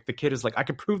like the kid is like, I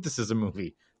could prove this is a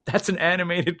movie. That's an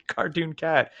animated cartoon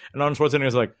cat. And Arnold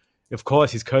Schwarzenegger's like, of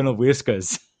course, he's Colonel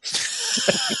Whiskers.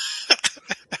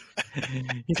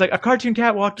 He's like, a cartoon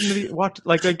cat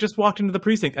just walked into the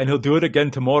precinct, and he'll do it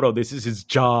again tomorrow. This is his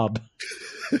job.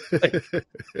 Like,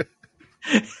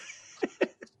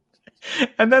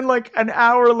 and then like an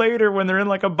hour later, when they're in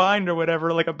like a bind or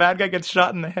whatever, like a bad guy gets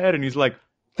shot in the head, and he's like,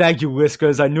 thank you,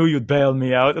 Whiskers. I knew you'd bail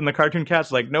me out. And the cartoon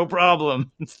cat's like, no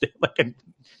problem. And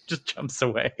just jumps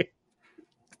away.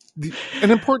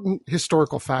 An important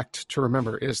historical fact to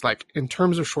remember is, like, in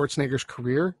terms of Schwarzenegger's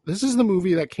career, this is the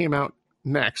movie that came out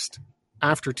next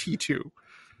after T2.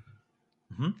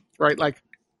 Mm-hmm. Right? Like,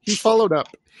 he followed up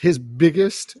his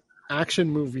biggest action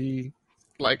movie,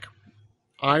 like,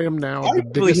 I am now the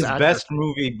biggest his actor. Best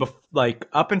movie, like,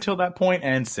 up until that point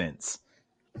and since.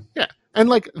 Yeah. And,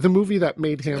 like, the movie that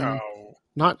made him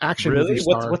not action movie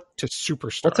star to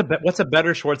superstar. What's a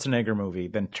better Schwarzenegger movie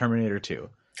than Terminator 2?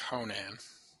 Conan.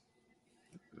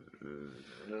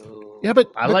 Yeah,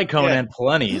 but I like Conan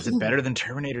plenty. Is it better than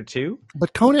Terminator 2?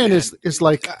 But Conan is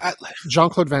like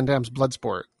Jean-Claude Van Damme's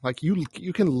Bloodsport. Like, you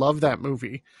can love that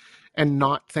movie and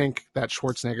not think that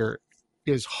Schwarzenegger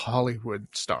is Hollywood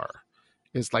star,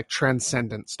 is like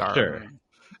transcendent star. Sure.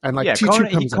 And like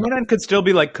Conan could still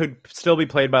be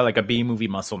played by like a B movie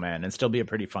muscle man and still be a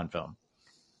pretty fun film.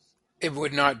 It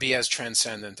would not be as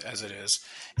transcendent as it is.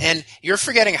 And you're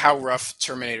forgetting how rough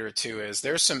Terminator 2 is.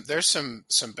 There's some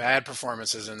bad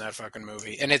performances in that fucking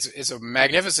movie. And it's a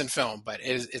magnificent film, but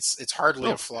it's hardly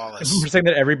a flawless. We're saying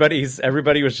that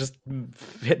everybody was just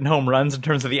hitting home runs in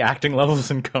terms of the acting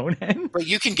levels in Conan. But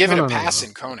you can give it a pass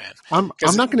in Conan. I'm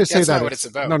not going to say that's that not what it's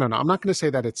about. No. I'm not going to say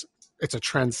that it's a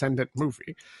transcendent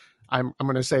movie. I'm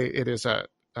going to say it is a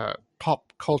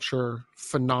pop culture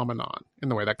phenomenon in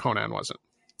the way that Conan wasn't.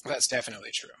 That's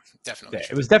definitely true. Definitely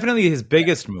true. It was definitely his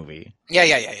biggest movie.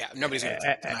 Yeah. Nobody's going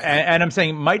to deny that. And I'm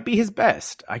saying might be his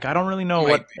best. Like, I don't really know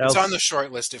what else. It's on the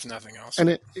short list, if nothing else. And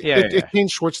it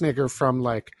changed Schwarzenegger from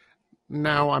like,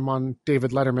 now I'm on David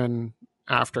Letterman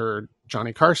after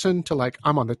Johnny Carson to like,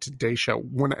 I'm on the Today Show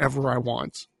whenever I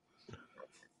want.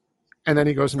 And then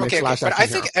he goes and makes Last Action Hero. But I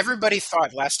think everybody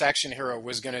thought Last Action Hero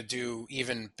was going to do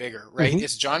even bigger, right? Mm-hmm.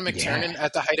 It's John McTiernan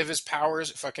at the height of his powers,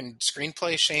 fucking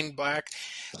screenplay, Shane Black.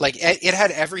 Like, it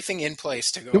had everything in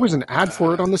place to go. There was an ad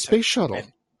for it on the space shuttle.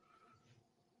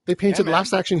 They painted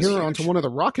Last Action Hero onto one of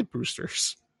the rocket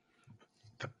boosters.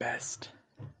 The best.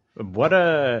 What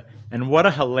a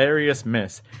hilarious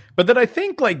miss. But that I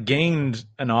think like gained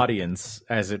an audience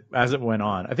as it went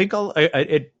on. I think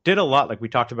it did a lot, like we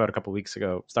talked about a couple weeks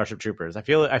ago, Starship Troopers. I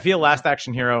feel Last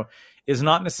Action Hero is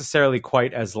not necessarily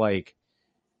quite as like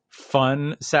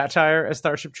fun satire as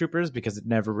Starship Troopers, because it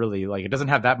never really like, it doesn't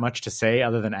have that much to say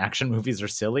other than action movies are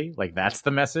silly. Like, that's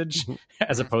the message,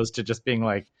 as opposed to just being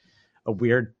like a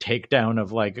weird takedown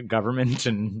of like government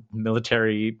and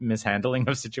military mishandling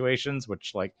of situations,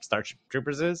 which like Starship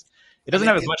Troopers is. It doesn't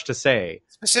have as much to say.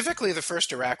 Specifically the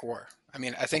first Iraq War. I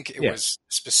mean, I think it was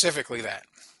specifically that.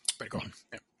 But go on.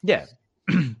 Yeah.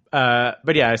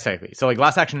 But yeah, exactly. So like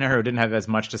Last Action Hero didn't have as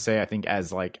much to say, I think,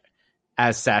 as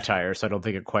satire. So I don't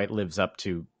think it quite lives up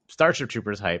to Starship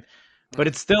Troopers hype. But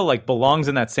it still like belongs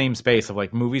in that same space of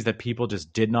like movies that people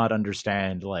just did not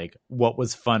understand like what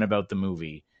was fun about the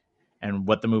movie and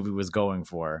what the movie was going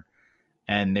for.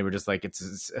 And they were just like,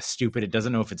 it's stupid. It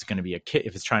doesn't know if it's going to be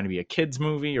if it's trying to be a kid's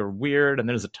movie or weird. And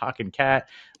there's a talking cat,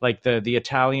 like the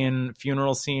Italian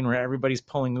funeral scene where everybody's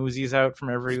pulling Uzis out from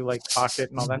every like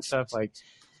pocket and all that stuff. Like,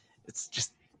 it's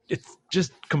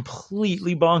just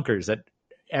completely bonkers at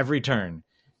every turn.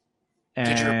 And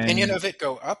did your opinion of it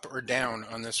go up or down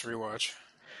on this rewatch?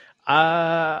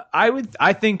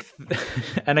 I think,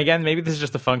 and again, maybe this is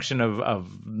just a function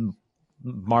of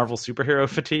Marvel superhero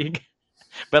fatigue,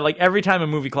 but like every time a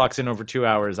movie clocks in over 2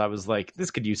 hours, I was like,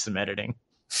 this could use some editing.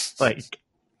 Like,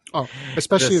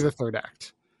 especially the third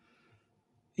act.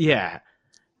 Yeah.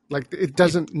 Like, it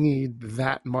doesn't need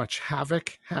that much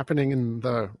havoc happening in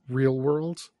the real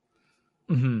world.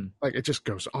 Mm-hmm. Like, it just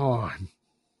goes on.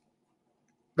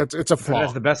 It's a flaw.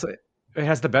 It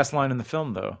has the best line in the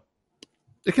film, though.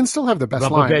 It can still have the best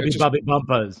Bumper line. Baby, Bobby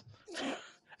Bumpers.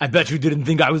 I bet you didn't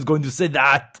think I was going to say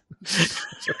that.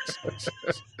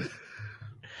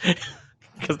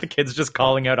 Because the kid's just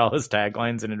calling out all his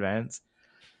taglines in advance.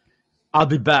 I'll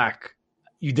be back.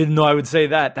 You didn't know I would say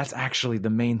that. That's actually the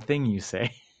main thing you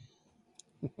say.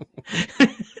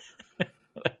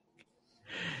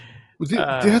 The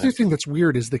other thing that's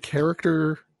weird is the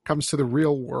character comes to the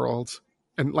real world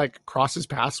and like crosses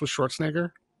paths with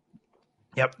Schwarzenegger.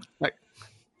 Yep. Like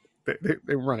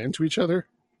they run into each other.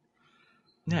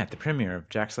 Yeah, at the premiere of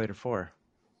Jack Slater 4.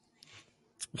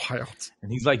 It's wild.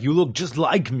 And he's like, "You look just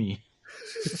like me."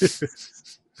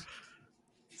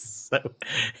 So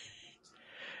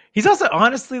he's also,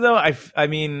 honestly though, I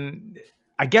mean,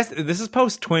 I guess this is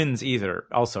post Twins either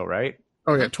also, right?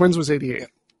 Oh yeah, Twins was 88.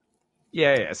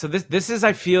 Yeah. So this is,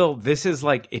 I feel this is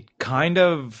like, it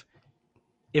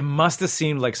must have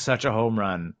seemed like such a home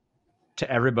run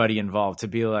to everybody involved to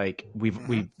be like,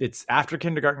 it's after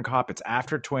Kindergarten Cop, it's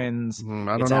after Twins, I don't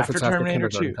know if it's after Terminator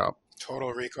Kindergarten 2. Cop.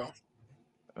 Total Recall.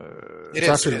 It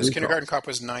is. Kindergarten Cop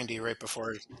was 90 right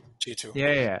before G2.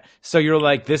 Yeah. So you're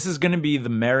like, this is going to be the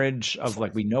marriage of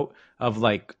like, we know of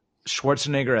like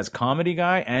Schwarzenegger as comedy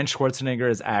guy and Schwarzenegger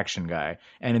as action guy.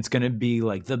 And it's going to be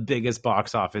like the biggest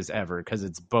box office ever because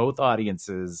it's both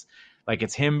audiences. Like,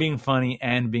 it's him being funny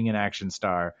and being an action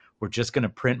star. We're just going to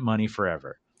print money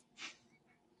forever.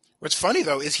 What's funny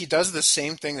though is he does the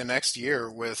same thing the next year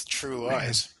with True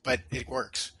Lies, but it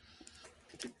works.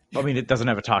 I mean, it doesn't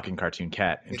have a talking cartoon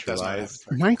cat in True Lies.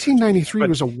 1993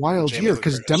 was a wild year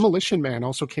because Demolition Man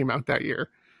also came out that year.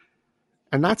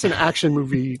 And that's an action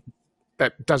movie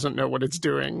that doesn't know what it's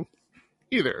doing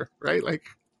either, right? Like,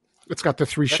 it's got the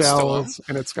three shells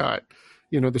and it's got,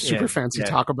 the super fancy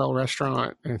Taco Bell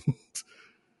restaurant. And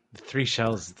the three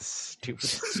shells is the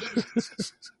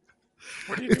stupidest.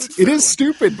 It is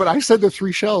stupid, but I said the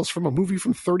three shells from a movie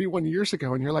from 31 years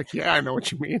ago, and you're like, yeah, I know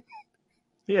what you mean.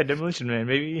 Yeah, Demolition Man,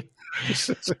 maybe.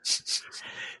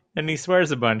 And he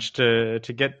swears a bunch to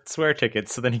get swear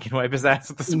tickets, so then he can wipe his ass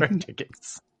with the swear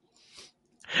tickets.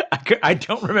 I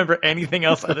don't remember anything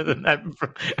else other than that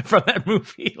from that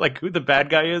movie, like who the bad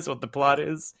guy is, what the plot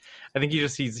is. I think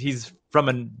he's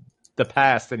from the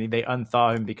past, and they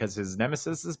unthaw him because his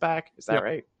nemesis is back. Is that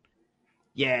right?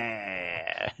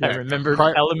 Yeah. I remember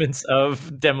elements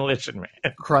of Demolition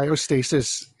Man.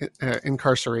 Cryostasis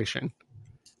incarceration.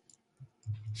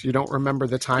 So you don't remember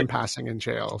the time passing in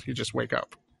jail. You just wake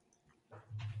up.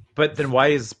 But then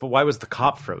why was the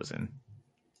cop frozen?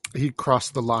 He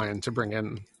crossed the line to bring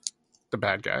in the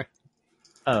bad guy.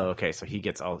 Oh, okay. So he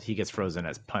gets frozen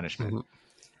as punishment. Mm-hmm.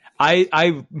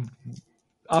 I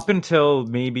up until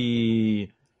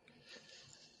maybe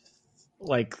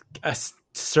like a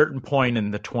certain point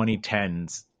in the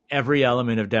 2010s, every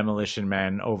element of Demolition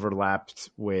Man overlapped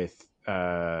with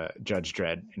Judge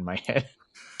Dredd in my head.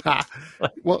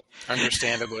 Well,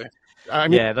 understandably. I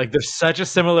mean, like there's such a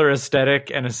similar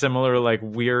aesthetic and a similar like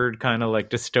weird kind of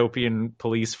like dystopian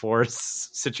police force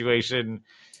situation.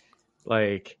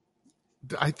 Like,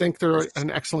 I think they're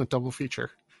an excellent double feature.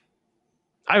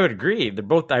 I would agree.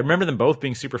 I remember them both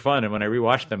being super fun, and when I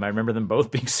rewatched them, I remember them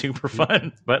both being super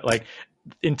fun. But like,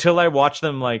 until I watched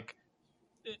them, like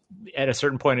at a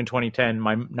certain point in 2010,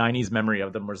 my 90s memory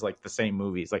of them was like the same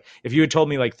movies. Like, if you had told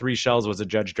me like Three Shells was a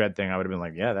Judge Dredd thing, I would have been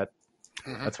like, yeah,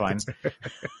 that's fine.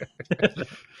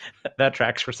 That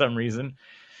tracks for some reason.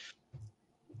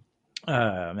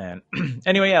 Man.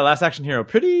 Anyway, yeah, Last Action Hero,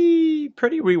 pretty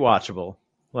rewatchable.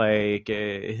 Like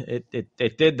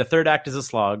it did. The third act is a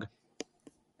slog.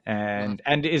 And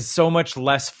is so much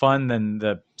less fun than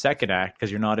the second act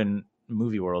because you're not in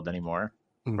movie world anymore.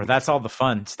 Where that's all the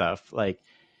fun stuff. Like,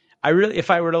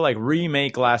 if I were to like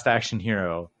remake Last Action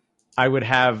Hero, I would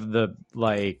have the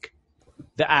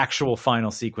actual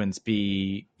final sequence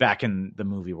be back in the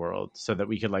movie world so that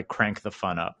we could like crank the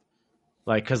fun up.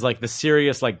 Like, cause like the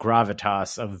serious like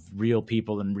gravitas of real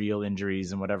people and real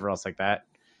injuries and whatever else like that,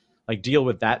 like deal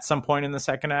with that some point in the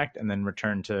second act and then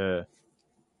return to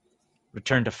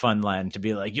Funland to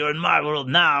be like, you're in my world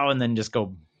now, and then just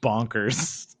go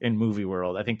bonkers in movie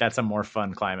world. I think that's a more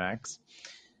fun climax.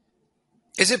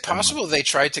 Is it possible they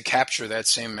tried to capture that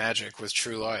same magic with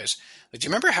True Lies? Like, do you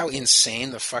remember how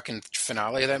insane the fucking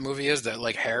finale of that movie is? That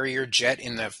like Harrier jet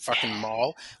in the fucking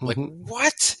mall? Like,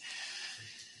 what?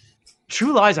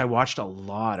 True Lies I watched a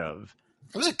lot of.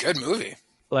 It was a good movie.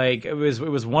 Like, it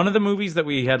was one of the movies that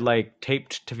we had like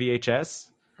taped to VHS.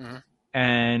 Mm-hmm.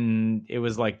 And it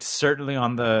was like certainly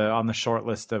on the short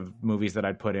list of movies that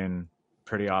I'd put in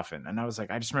pretty often. And I was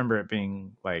like, I just remember it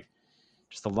being like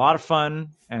just a lot of fun,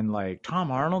 and like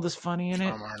Tom Arnold is funny in it.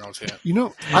 Tom Arnold, yeah. You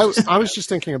know, I was just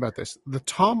thinking about this. The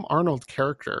Tom Arnold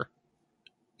character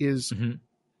is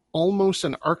almost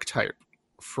an archetype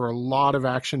for a lot of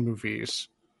action movies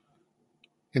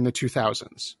in the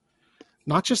 2000s.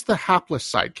 Not just the hapless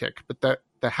sidekick, but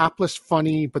the hapless,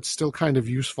 funny, but still kind of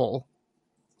useful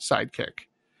sidekick,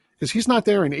 because he's not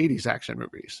there in 80s action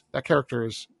movies. That character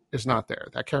is not there.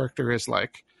 That character is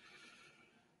like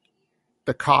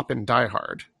the cop in Die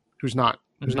Hard, who's not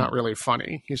really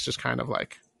funny. He's just kind of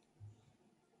like,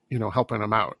 helping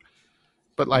him out.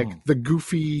 But like the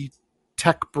goofy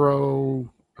tech bro,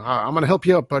 I'm going to help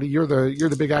you out, buddy. You're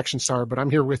the big action star, but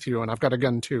I'm here with you, and I've got a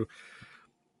gun too.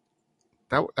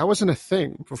 That wasn't a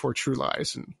thing before True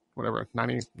Lies and whatever,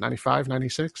 90, 95,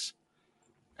 96.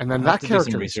 And then that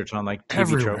character research on like TV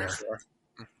everywhere. tropes.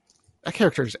 That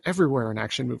character is everywhere in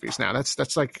action movies now.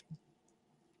 That's like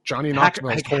Johnny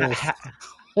Knoxville's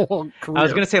whole career. I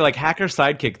was going to say like hacker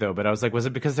sidekick though, but I was like, was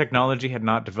it because technology had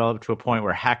not developed to a point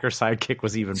where hacker sidekick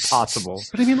was even possible?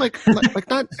 But I mean, like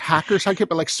not hacker sidekick,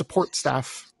 but like support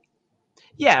staff.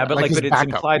 Yeah, but it's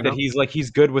backup, implied that he's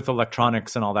good with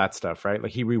electronics and all that stuff, right?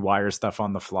 Like he rewires stuff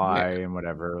on the fly and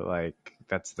whatever. Like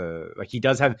that's he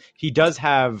does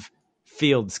have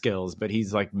field skills, but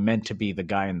he's like meant to be the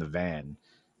guy in the van.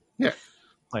 Yeah,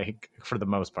 like for the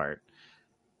most part.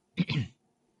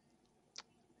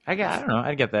 I don't know.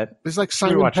 I get that. It's like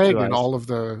Simon Pegg in all of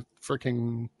the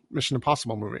freaking Mission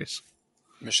Impossible movies.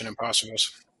 Mission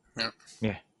Impossibles.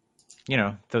 Yeah.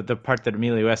 Yeah. The part that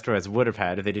Emilio Estevez would have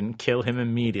had if they didn't kill him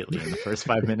immediately in the first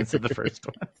 5 minutes of the first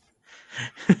one.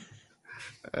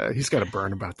 He's got a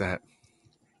burn about that.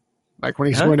 Like when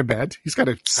he's going to bed, he's got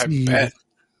to see. I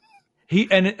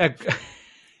bet.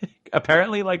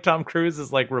 Apparently, like Tom Cruise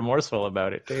is like remorseful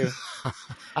about it too.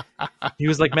 He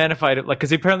was like, man,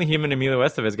 because apparently him and Emilio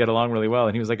Estevez get along really well,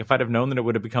 and he was like, if I'd have known that it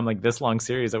would have become like this long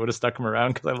series, I would have stuck him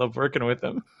around because I love working with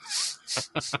him.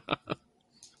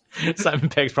 Simon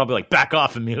Pegg's probably like, back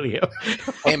off, Emilio.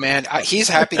 Hey man, he's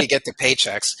happy to get the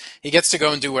paychecks. He gets to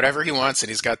go and do whatever he wants, and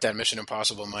he's got that Mission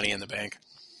Impossible money in the bank.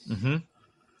 Mm-hmm.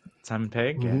 Simon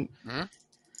Pegg, Mm-hmm. Yeah.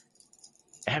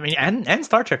 I mean, and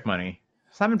Star Trek money.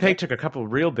 Simon Pegg took a couple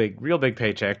real big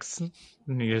paychecks,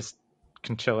 and he just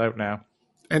can chill out now.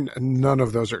 And none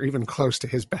of those are even close to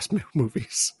his best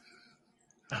movies.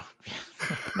 Oh, yeah.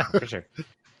 No, for sure.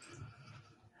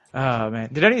 Oh man,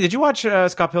 did you watch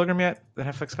Scott Pilgrim yet? The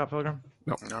Netflix Scott Pilgrim?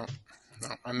 No.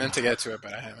 I meant to get to it,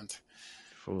 but I haven't.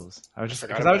 Fools. I was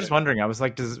just wondering. I was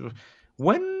like,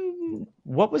 what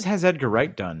has Edgar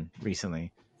Wright done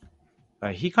recently?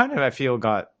 He kind of, I feel,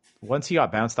 once he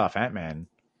got bounced off Ant-Man,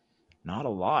 not a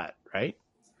lot, right?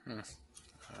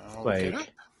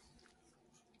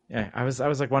 Yeah, I was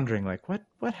like wondering, like,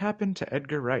 what happened to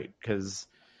Edgar Wright? Because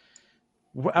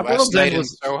Last Night in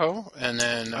Soho, and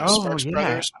then Sparks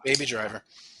Brothers, Baby Driver.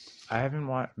 I haven't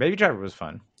watched. Baby Driver was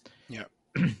fun. Yeah,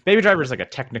 Baby Driver is like a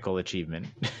technical achievement.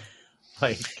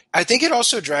 I think it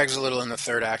also drags a little in the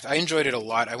third act. I enjoyed it a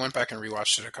lot. I went back and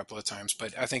rewatched it a couple of times,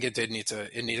 but I think it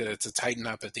needed to tighten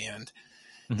up at the end.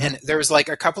 Mm-hmm. And there's like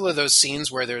a couple of those scenes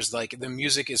where there's like the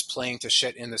music is playing to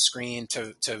shit in the screen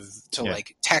to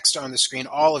like text on the screen.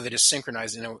 All of it is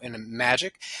synchronized in a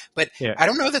magic. But I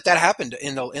don't know that happened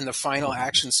in the final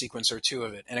action sequence or two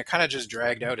of it, and it kind of just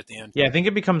dragged out at the end. Yeah, I think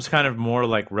it becomes kind of more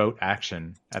like rote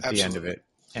action at the end of it,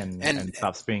 and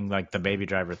stops being like the Baby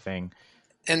Driver thing.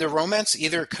 And the romance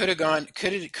either could have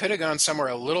gone somewhere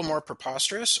a little more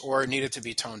preposterous, or needed to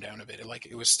be toned down a bit.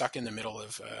 It was stuck in the middle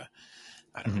of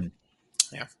I don't know.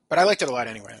 Yeah, but I liked it a lot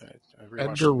anyway. I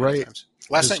Edgar Wright.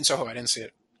 Last Night in Soho, I didn't see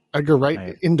it. Edgar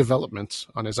Wright in development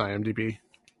on his IMDb.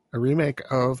 A remake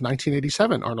of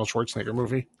 1987 Arnold Schwarzenegger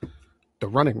movie, The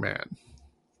Running Man.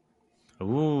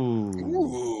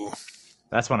 Ooh.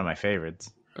 That's one of my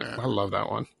favorites. I love that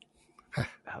one. I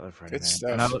love Running Good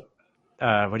Man. stuff.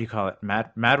 What do you call it?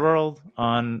 Mad World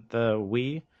on the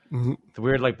Wii? Mm-hmm. The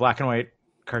weird like black and white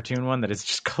cartoon one that is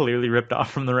just clearly ripped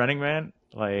off from The Running Man.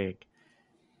 Like,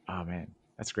 oh man.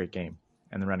 That's a great game,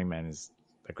 and The Running Man is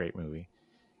a great movie.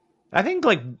 I think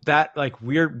like that, like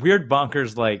weird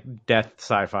bonkers, like death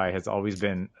sci-fi has always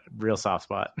been a real soft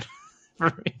spot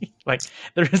for me. Like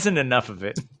there isn't enough of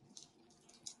it.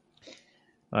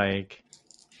 Like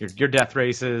your Death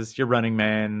Races, your Running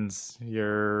Mans,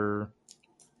 I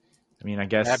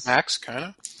guess Mad Max kind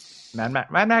of.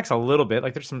 Mad Max a little bit.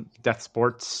 Like there's some death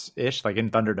sports ish, like in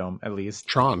Thunderdome at least.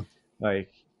 Tron,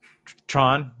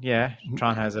 yeah,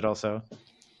 Tron has it also.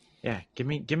 Yeah, give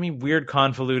me weird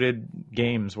convoluted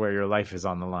games where your life is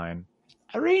on the line.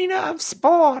 Arena of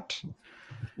Sport.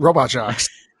 Robot Jocks.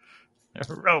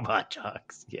 Robot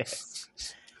Jocks, yes.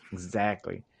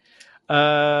 Exactly.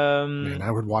 Man,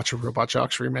 I would watch a Robot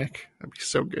Jocks remake. That'd be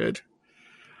so good.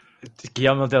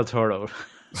 Guillermo del Toro.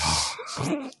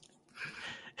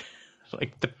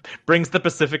 Brings the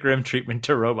Pacific Rim treatment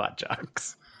to Robot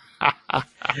Jocks.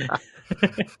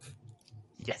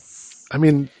 Yes. I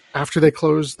mean, after they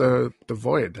close the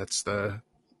Void, that's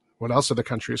what else are the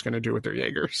countries going to do with their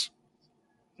Jaegers?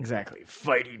 Exactly.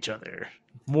 Fight each other.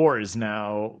 War is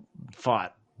now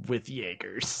fought with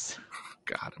Jaegers.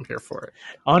 God, I'm here for it.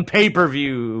 On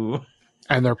pay-per-view.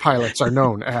 And their pilots are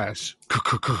known as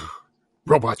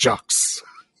robot jocks.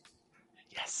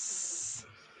 Yes.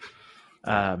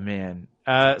 Man.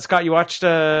 Scott, you watched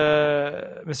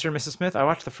Mr. and Mrs. Smith? I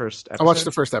watched the first episode. I watched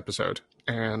the first episode,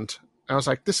 and I was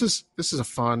like, this is a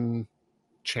fun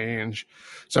change.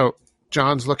 So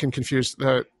John's looking confused.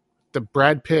 The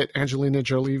Brad Pitt, Angelina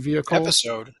Jolie vehicle.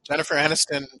 Episode. Jennifer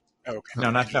Aniston. Oh, okay. No,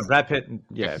 not Brad Pitt.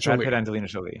 Yeah, Jolie. Brad Pitt, Angelina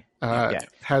Jolie.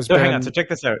 Has so been, hang on. So check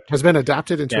this out. Has been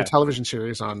adapted into a television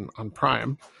series on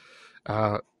Prime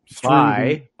through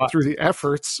the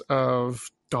efforts of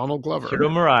Donald Glover. Hiro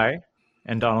Murai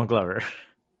and Donald Glover.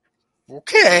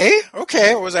 Okay.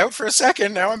 I was out for a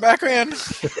second. Now I'm back in.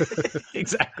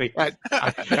 Exactly.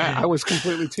 I was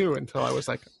completely too until I was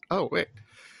like, oh, wait.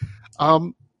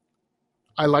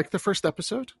 I liked the first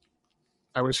episode.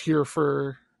 I was here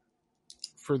for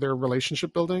their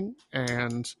relationship building,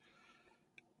 and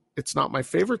it's not my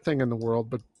favorite thing in the world,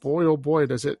 but boy, oh boy,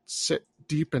 does it sit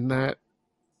deep in that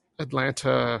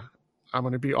Atlanta, I'm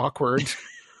going to be awkward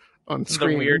on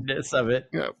screen. The weirdness of it.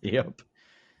 Yep.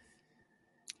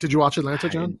 Did you watch Atlanta,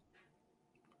 John?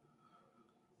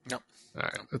 No. All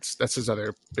right. That's his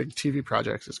other big TV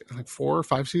project. It's like 4 or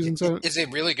 5 seasons out. Is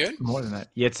it really good? More than that.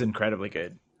 Yeah, it's incredibly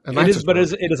good. Atlanta's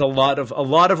It is a lot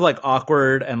of like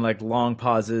awkward and like long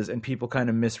pauses and people kind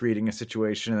of misreading a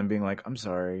situation and then being like, I'm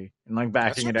sorry, and like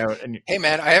backing it out. And hey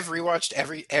man, I have rewatched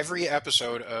every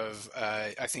episode of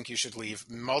I Think You Should Leave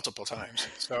multiple times.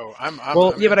 So I'm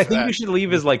but I think You Should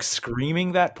Leave is like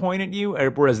screaming that point at you,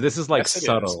 whereas this is like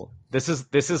subtle. This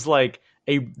is like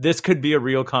this could be a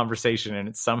real conversation and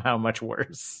it's somehow much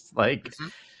worse. Like. Mm-hmm.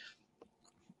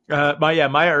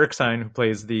 Maya Erskine, who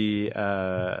plays the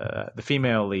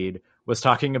female lead, was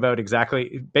talking about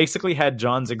basically had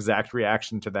John's exact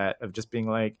reaction to that of just being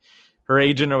like, her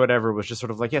agent or whatever was just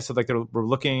sort of like, yeah, so like we're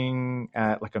looking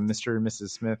at like a Mr. and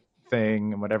Mrs. Smith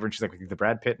thing and whatever, and she's like the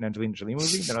Brad Pitt and Angelina Jolie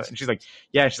movie, and she's like,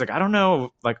 yeah, she's like, I don't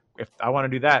know, like if I want to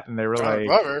do that, and they were Donald like,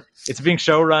 Glover. It's being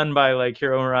show run by like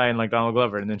Hiro Murai and like Donald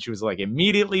Glover, and then she was like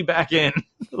immediately back in,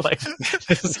 like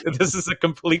this is a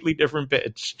completely different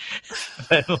pitch,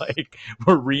 and like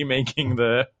we're remaking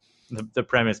the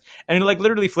premise, and it like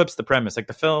literally flips the premise. Like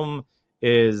the film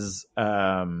is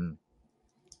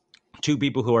two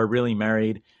people who are really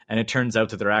married, and it turns out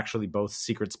that they're actually both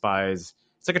secret spies.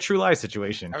 It's like a True Lies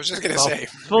situation. I was just going to say.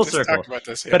 Full circle. About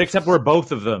this, yeah. But except where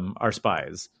both of them are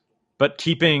spies. But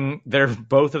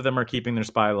both of them are keeping their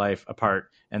spy life apart.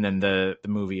 And then the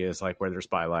movie is like where their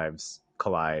spy lives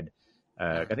collide.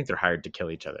 I think they're hired to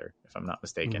kill each other, if I'm not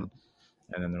mistaken.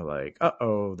 Mm-hmm. And then they're like,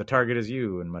 uh-oh, the target is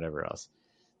you and whatever else.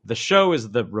 The show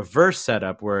is the reverse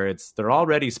setup where they're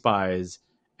already spies.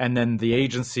 And then the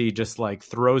agency just like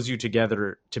throws you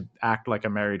together to act like a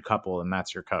married couple. And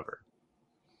that's your cover.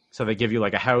 So they give you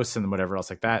like a house and whatever else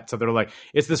like that. So they're like,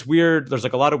 it's this weird, there's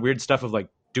like a lot of weird stuff of like,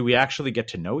 do we actually get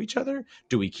to know each other?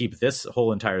 Do we keep this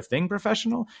whole entire thing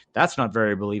professional? That's not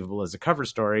very believable as a cover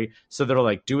story. So they're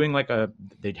like doing like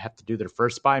they'd have to do their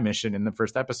first spy mission in the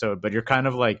first episode, but you're kind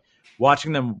of like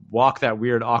watching them walk that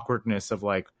weird awkwardness of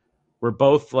like, we're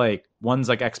both like, one's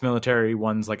like ex-military,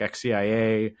 one's like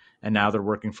ex-CIA, and now they're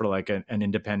working for like an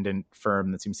independent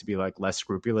firm that seems to be like less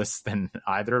scrupulous than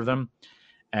either of them.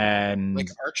 And like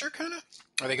Archer, kind of?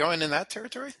 Are they going in that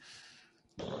territory?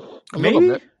 A little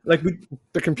bit. Like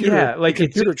the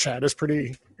computer chat is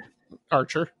pretty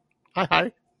Archer.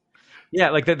 Hi. Yeah,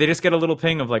 like they just get a little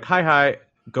ping of like, hi,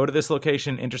 go to this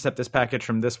location, intercept this package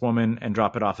from this woman, and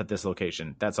drop it off at this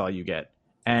location. That's all you get.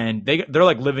 And they're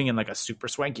like living in like a super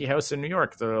swanky house in New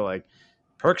York. They're like,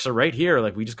 perks are right here.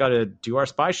 Like we just got to do our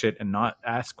spy shit and not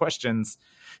ask questions.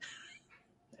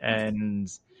 And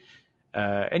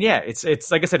yeah,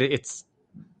 it's like I said, it's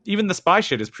even the spy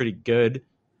shit is pretty good.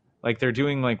 Like they're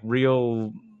doing like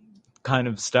real kind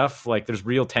of stuff. Like there's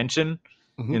real tension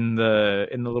in the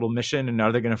little mission, and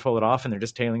are they going to pull it off? And they're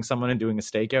just tailing someone and doing a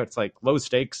stakeout. It's like low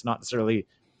stakes, not necessarily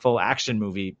full action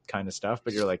movie kind of stuff,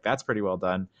 but you're like, that's pretty well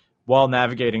done. While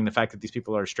navigating the fact that these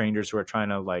people are strangers who are trying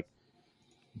to like,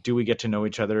 do we get to know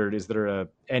each other? Is there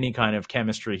any kind of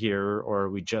chemistry here, or are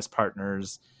we just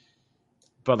partners?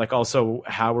 But like also,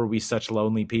 how are we such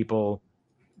lonely people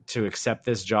to accept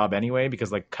this job anyway?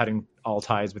 Because like cutting all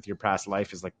ties with your past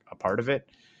life is like a part of it.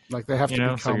 Like they have to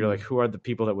become... So you're like, who are the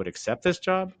people that would accept this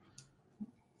job?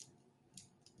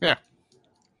 Yeah.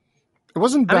 It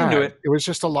wasn't bad. It was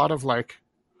just a lot of like...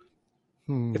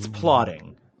 It's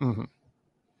plotting. Mm-hmm.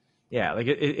 Yeah, like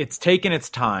it's taken its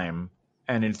time,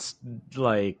 and it's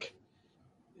like...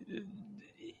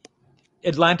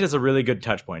 Atlanta is a really good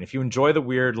touch point. If you enjoy the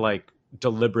weird, like,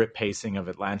 deliberate pacing of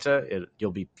Atlanta,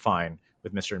 you'll be fine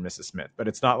with Mr. and Mrs. Smith. But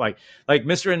it's not like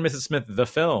Mr. and Mrs. Smith, the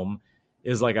film,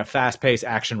 is like a fast-paced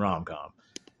action rom-com.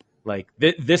 Like,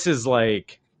 this is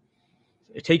like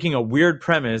taking a weird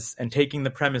premise and taking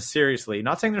the premise seriously.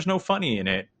 Not saying there's no funny in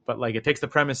it, but like it takes the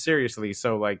premise seriously.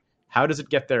 So like, how does it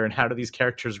get there, and how do these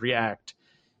characters react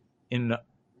in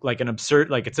like an absurd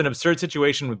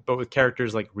situation with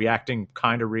characters like reacting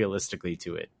kind of realistically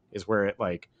to it is where it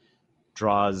like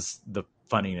draws the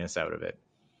funniness out of it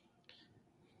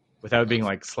without being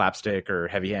like slapstick or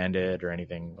heavy-handed or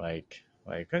anything like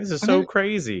this is so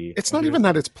crazy. It's not even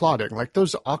that it's plotting. Like,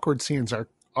 those awkward scenes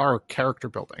are character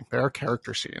building. They are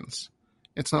character scenes.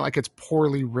 It's not like it's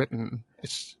poorly written.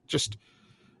 It's just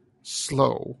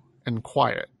slow and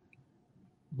quiet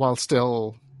while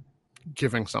still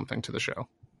giving something to the show.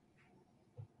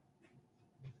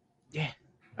 Yeah,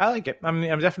 I like it. I'm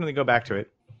definitely go back to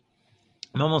it.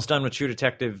 I'm almost done with True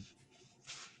Detective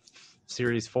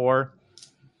Series 4.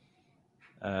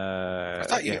 I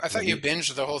thought you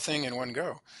binged the whole thing in one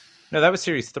go. No, that was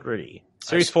Series 3.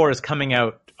 Series 4 is coming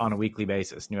out on a weekly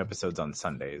basis, new episodes on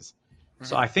Sundays. Mm-hmm.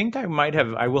 So I think I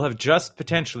will have just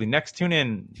potentially next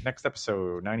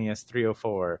episode,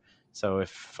 9ES304. So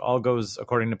if all goes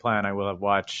according to plan, I will have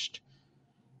watched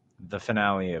the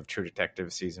finale of True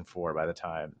Detective Season 4 by the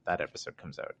time that episode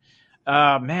comes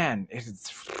out. Man,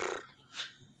 it's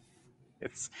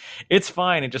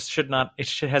fine. It just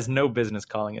has no business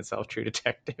calling itself True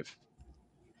Detective.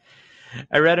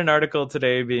 I read an article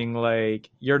today being like,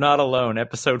 "You're not alone.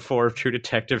 Episode 4 of True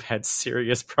Detective had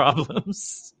serious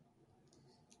problems."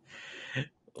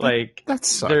 Like, that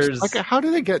sucks. Like, how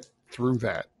do they get through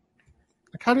that?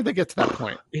 Like, how did they get to that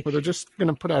point where they're just going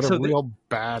to put out a real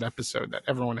bad episode that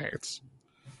everyone hates?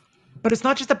 But it's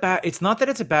not just it's not that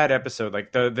it's a bad episode.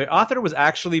 Like, the author was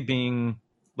actually being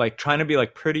like trying to be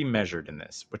like pretty measured in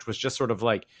this, which was just sort of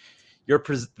like,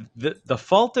 the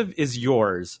fault is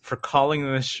yours for calling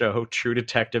this show True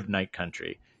Detective Night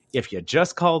Country. If you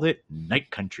just called it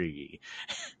Night Country,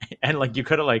 and like you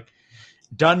could have like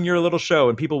done your little show,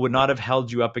 and people would not have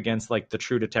held you up against like the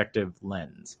True Detective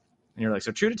lens. And you're like,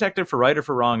 so True Detective, for right or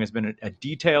for wrong, has been a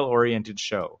detail-oriented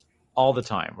show all the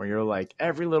time, where you're like,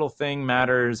 every little thing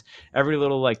matters, every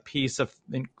little like piece of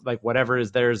like whatever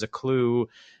is there is a clue.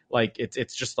 Like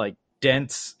it's just like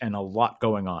dense and a lot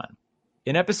going on.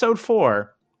 In episode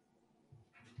 4,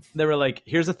 they were like,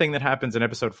 here's the thing that happens in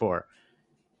episode 4.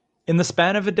 In the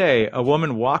span of a day, a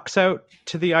woman walks out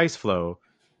to the ice floe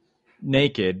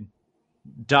naked,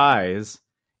 dies,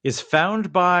 is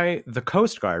found by the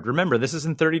Coast Guard. Remember, this is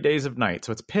in 30 Days of Night,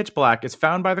 so it's pitch black, is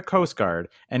found by the Coast Guard,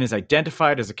 and is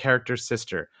identified as a character's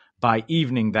sister by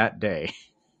evening that day.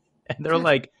 And they're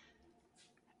like,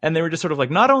 and they were just sort of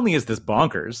like, not only is this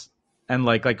bonkers, and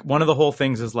like one of the whole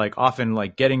things is like often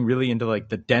like getting really into like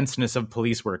the denseness of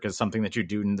police work is something that you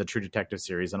do in the True Detective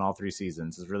series in all 3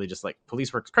 seasons, is really just like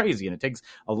police work's crazy and it takes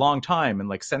a long time, and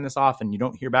like send this off and you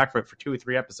don't hear back for it for 2 or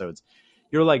 3 episodes.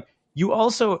 You're like, you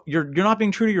also, you're not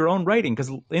being true to your own writing,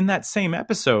 because in that same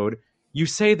episode, you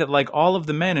say that like all of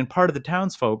the men and part of the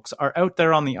townsfolk are out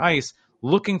there on the ice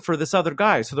looking for this other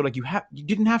guy. So they're like, you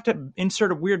didn't have to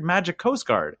insert a weird magic Coast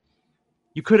Guard.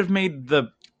 You could have made the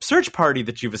search party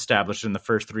that you've established in the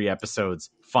first 3 episodes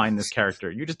find this character.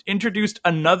 You just introduced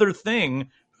another thing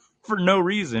for no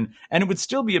reason, and it would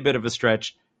still be a bit of a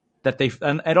stretch that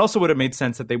and it also would have made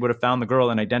sense that they would have found the girl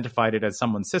and identified it as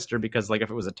someone's sister, because like if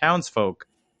it was a townsfolk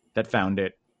that found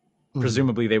it,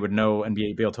 presumably they would know and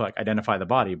be able to like identify the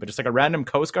body. But just like a random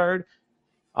Coast Guard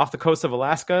off the coast of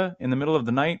Alaska in the middle of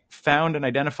the night found and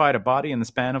identified a body in the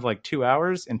span of like 2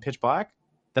 hours in pitch black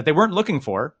that they weren't looking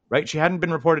for, right? She hadn't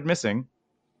been reported missing.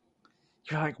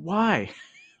 You're like, why?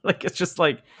 Like, it's just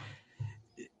like,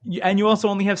 and you also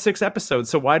only have 6 episodes.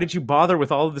 So why did you bother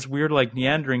with all of this weird like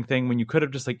meandering thing when you could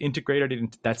have just like integrated it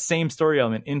into that same story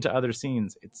element into other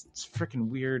scenes? It's freaking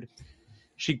weird.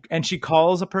 She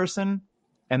calls a person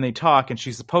and they talk, and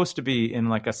she's supposed to be in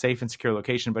like a safe and secure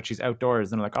location, but she's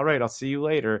outdoors, and they're like, all right, I'll see you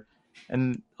later.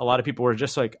 And a lot of people were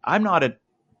just like, I'm not a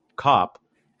cop,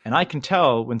 and I can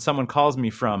tell when someone calls me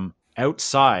from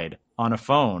outside on a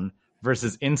phone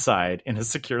versus inside in a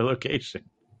secure location.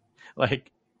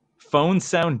 Like, phones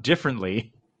sound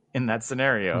differently in that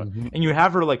scenario. Mm-hmm. And you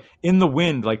have her like in the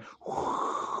wind, like,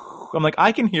 I'm like,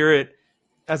 I can hear it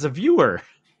as a viewer.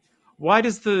 Why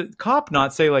does the cop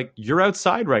not say like, you're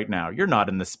outside right now, you're not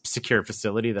in this secure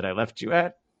facility that I left you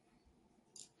at?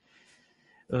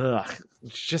 Ugh,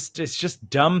 it's just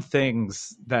dumb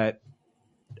things that,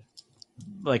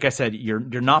 like I said, you're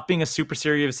not being a super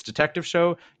serious detective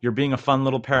show. You're being a fun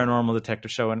little paranormal detective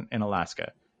show in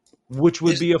Alaska. which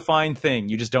would be a fine thing.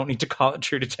 You just don't need to call it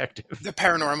True Detective. The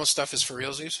paranormal stuff is for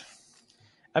realsies?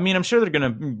 I mean, I'm sure they're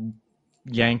going to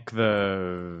they're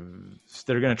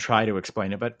going to try to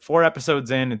explain it, but 4 episodes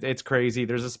in, it's crazy.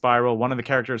 There's a spiral. One of the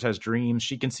characters has dreams.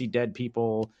 She can see dead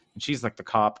people, and she's like the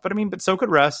cop. But so could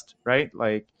Rust, right?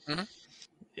 Like,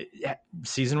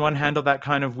 season 1 handled that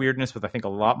kind of weirdness with, I think, a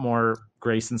lot more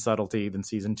grace and subtlety than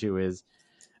season 2 is.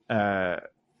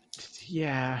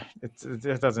 Yeah,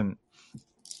 it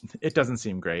doesn't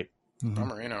seem great.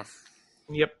 Bummer, you know.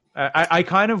 Yep. I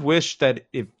kind of wish that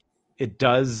if it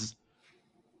does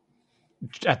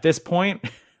at this point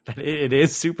that it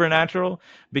is supernatural,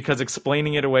 because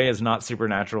explaining it away as not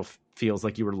supernatural feels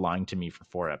like you were lying to me for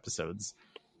 4 episodes.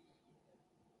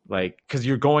 Like, because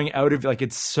you're going out of, like,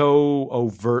 it's so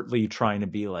overtly trying to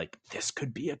be like, this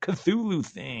could be a Cthulhu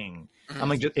thing. I'm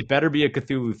like, it better be a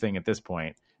Cthulhu thing at this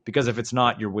point, because if it's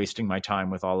not, you're wasting my time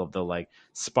with all of the like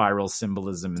spiral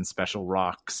symbolism and special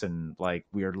rocks and like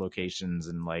weird locations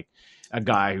and like a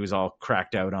guy who's all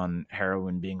cracked out on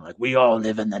heroin being like, we all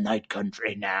live in the night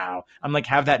country now. I'm like,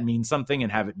 have that mean something and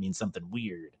have it mean something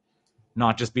weird,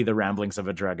 not just be the ramblings of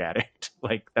a drug addict.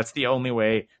 Like, that's the only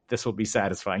way this will be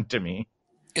satisfying to me.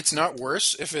 It's not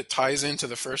worse if it ties into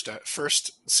the first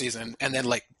season and then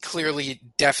like clearly,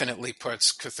 definitely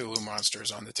puts Cthulhu monsters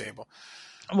on the table.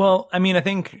 Well, I mean, I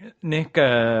think Nick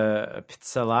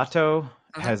Pizzolatto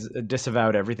has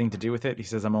disavowed everything to do with it. He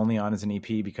says, I'm only on as an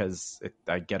EP because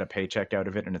I get a paycheck out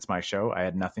of it and it's my show. I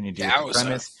had nothing to do with the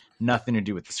premise, nothing to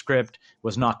do with the script,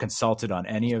 was not consulted on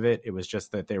any of it. It was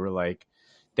just that they were like,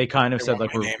 they kind of said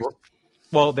like, they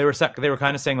were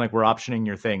kind of saying like, we're optioning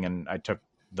your thing. And I took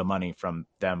the money from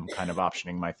them kind of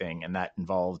optioning my thing. And that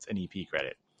involved an EP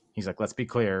credit. He's like, let's be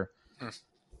clear.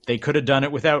 They could have done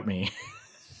it without me.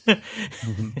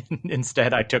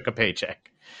 Instead, I took a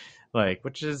paycheck, like,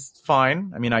 which is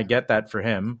fine. I mean, I get that for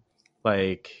him.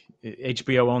 Like,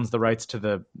 HBO owns the rights to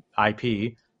the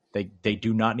IP. They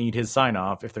do not need his sign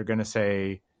off if they're going to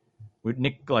say, would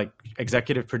Nick, like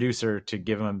executive producer, to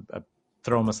give him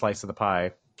throw him a slice of the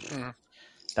pie.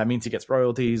 That means he gets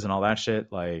royalties and all that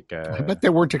shit. Like, I bet they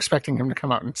weren't expecting him to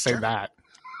come out and say that.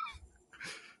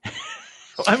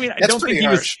 I mean, I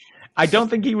don't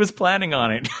think he was planning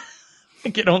on it.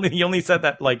 He only said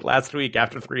that like last week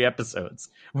after 3 episodes,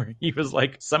 where he was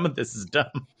like, some of this is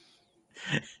dumb,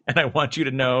 and I want you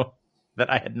to know that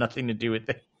I had nothing to do with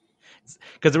it.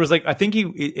 Because there was like, I think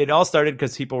it all started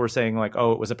because people were saying like,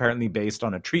 oh, it was apparently based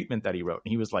on a treatment that he wrote,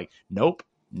 and he was like, nope,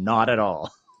 not at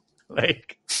all.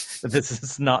 Like, this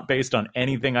is not based on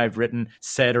anything I've written,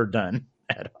 said, or done.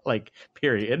 Like,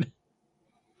 period.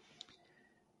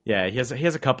 Yeah, he has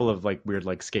a couple of like weird,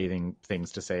 like scathing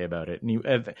things to say about it.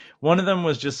 And one of them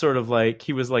was just sort of like,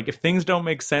 he was like, if things don't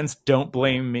make sense, don't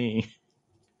blame me.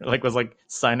 Like, was like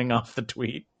signing off the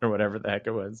tweet or whatever the heck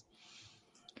it was.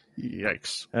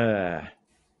 Yikes.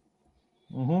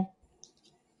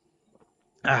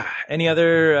 Any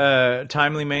other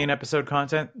timely main episode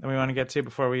content that we want to get to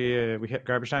before we hit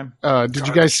garbage time? Did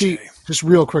you guys see, just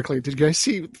real quickly, did you guys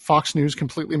see Fox News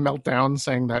completely melt down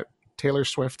saying that Taylor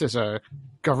Swift is a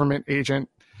government agent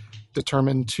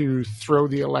determined to throw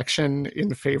the election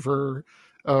in favor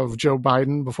of Joe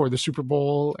Biden before the Super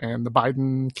Bowl, and the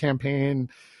Biden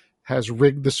campaign has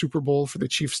rigged the Super Bowl for the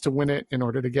Chiefs to win it in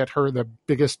order to get her the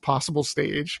biggest possible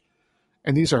stage?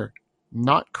 And these are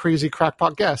not crazy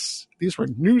crackpot guests. These were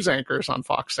news anchors on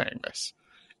Fox saying this.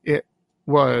 It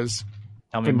was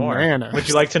Tell me bananas. More. Would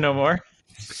you like to know more?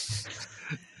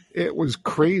 It was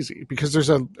crazy because there's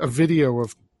a video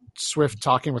of Swift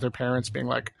talking with her parents being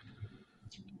like,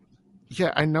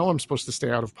 yeah, I know I'm supposed to stay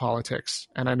out of politics,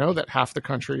 and I know that half the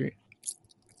country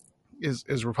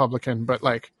is Republican, but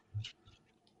like,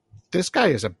 this guy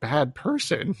is a bad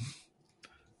person.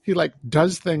 He like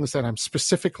does things that I'm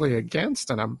specifically against,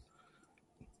 and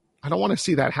I don't want to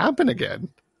see that happen again.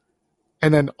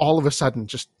 And then all of a sudden,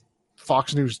 just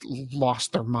Fox News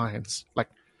lost their minds. Like,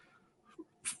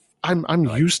 I'm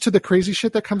used to the crazy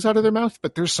shit that comes out of their mouth,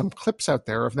 but there's some clips out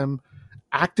there of them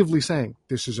actively saying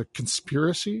this is a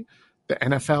conspiracy. The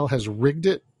NFL has rigged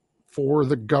it for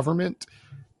the government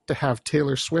to have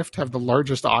Taylor Swift have the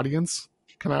largest audience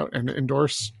come out and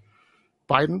endorse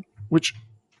Biden, which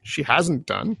she hasn't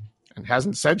done and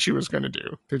hasn't said she was going to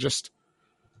do. They're just,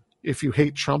 if you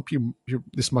hate Trump, you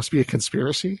this must be a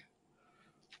conspiracy.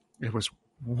 It was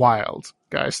wild,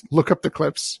 guys. Look up the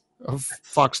clips of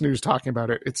Fox News talking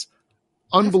about it. It's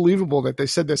unbelievable that they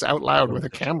said this out loud with a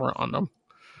camera on them.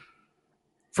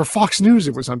 For Fox News,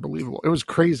 it was unbelievable. It was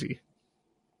crazy.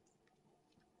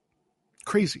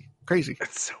 Crazy.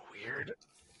 It's so weird.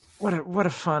 What a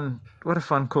fun,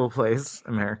 cool place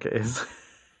America is.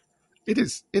 it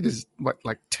is what,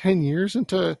 like 10 years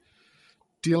into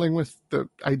dealing with the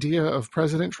idea of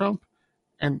President Trump,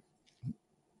 and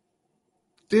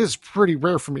it is pretty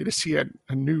rare for me to see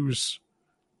a news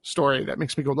story that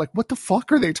makes me go like, what the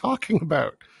fuck are they talking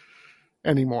about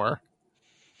anymore?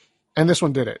 And this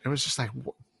one did it. It was just like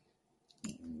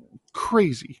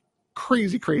crazy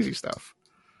stuff.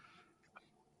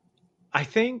 I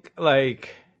think like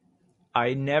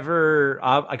I never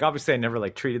like obviously I never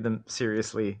like treated them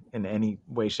seriously in any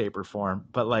way, shape, or form,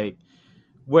 but like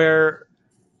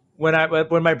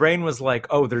when my brain was like,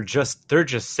 oh, they're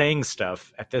just saying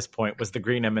stuff at this point, was the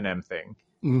green M&M thing.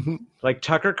 Mm-hmm. Like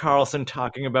Tucker Carlson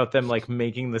talking about them like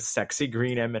making the sexy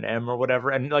green M&M or whatever,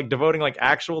 and like devoting like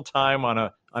actual time on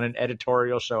an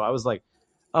editorial show. I was like,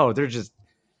 oh, they're just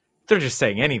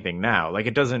saying anything now. Like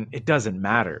it doesn't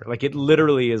matter. Like it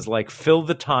literally is like, fill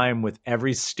the time with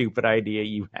every stupid idea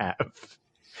you have.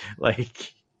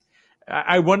 Like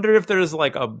I wonder if there's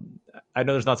like I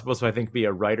know there's not supposed to, I think, be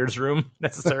a writer's room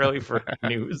necessarily for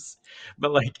news,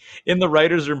 but like in the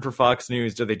writer's room for Fox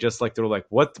News, do they just like, they're like,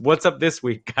 what's up this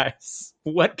week, guys?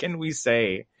 What can we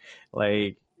say?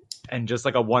 Like, and just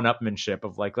like a one-upmanship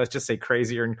of like, let's just say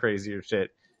crazier and crazier shit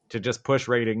to just push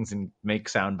ratings and make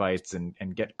sound bites and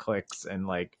get clicks and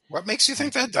like. What makes you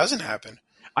think that doesn't happen?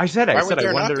 I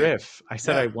wonder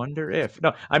if.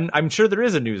 No, I'm sure there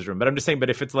is a newsroom, but I'm just saying. But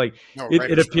if it's like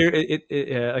it appears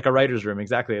like a writer's room,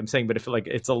 exactly. I'm saying, but if like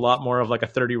it's a lot more of like a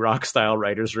 30 Rock style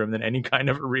writer's room than any kind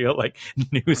of a real like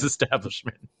news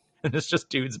establishment, and it's just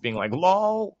dudes being like,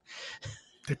 "Lol."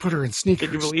 They put her in sneakers.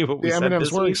 Can you believe what we said M&M's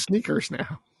this wearing week? sneakers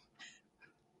now.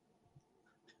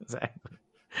 Exactly.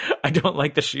 I don't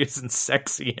like that she isn't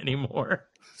sexy anymore.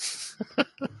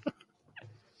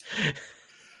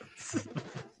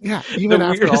 Yeah, even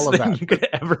after all of that, you could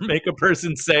ever make a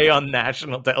person say on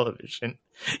national television.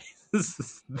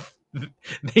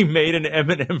 They made an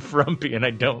M&M frumpy, and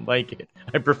I don't like it.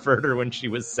 I preferred her when she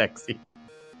was sexy.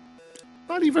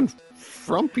 Not even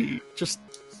frumpy. Just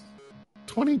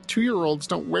 22-year-olds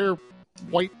don't wear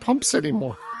white pumps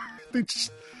anymore. They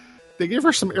gave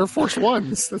her some Air Force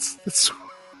Ones. That's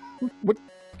what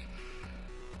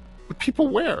people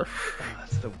wear. Oh,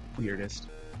 that's the weirdest.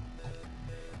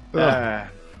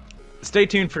 Stay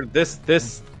tuned for this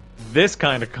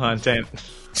kind of content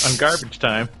on Garbage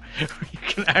Time, where you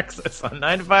can access on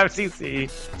 9to5cc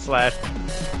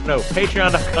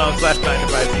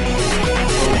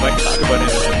patreon.com/9to5cc. We might talk about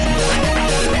it.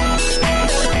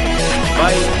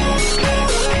 Bye.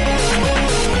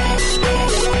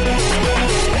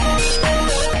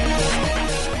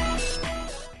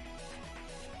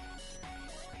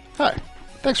 Hi,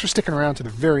 thanks for sticking around to the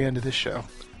very end of this show.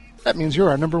 That means you're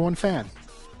our number one fan.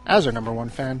 As our number one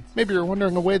fan, maybe you're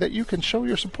wondering a way that you can show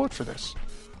your support for this.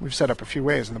 We've set up a few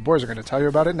ways, and the boys are going to tell you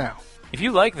about it now. If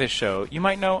you like this show, you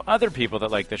might know other people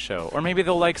that like this show, or maybe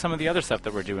they'll like some of the other stuff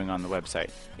that we're doing on the website.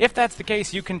 If that's the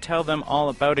case, you can tell them all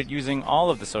about it using all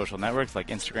of the social networks like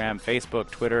Instagram, Facebook,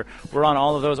 Twitter. We're on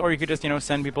all of those, or you could just,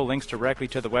 send people links directly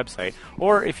to the website.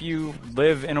 Or if you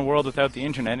live in a world without the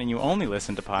internet and you only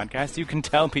listen to podcasts, you can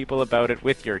tell people about it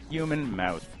with your human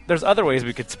mouth. There's other ways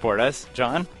we could support us.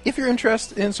 John? If your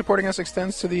interest in supporting us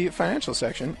extends to the financial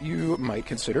section, you might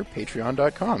consider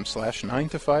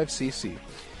patreon.com/9to5cc.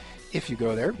 If you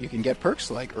go there, you can get perks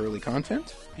like early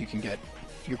content, you can get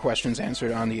your questions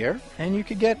answered on the air, and you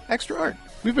could get extra art.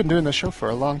 We've been doing this show for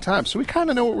a long time, so we kind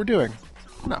of know what we're doing.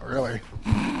 Not really.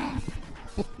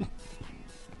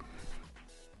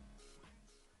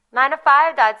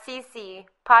 9to5.cc.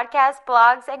 Podcasts,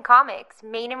 blogs, and comics.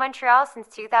 Made in Montreal since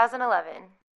 2011.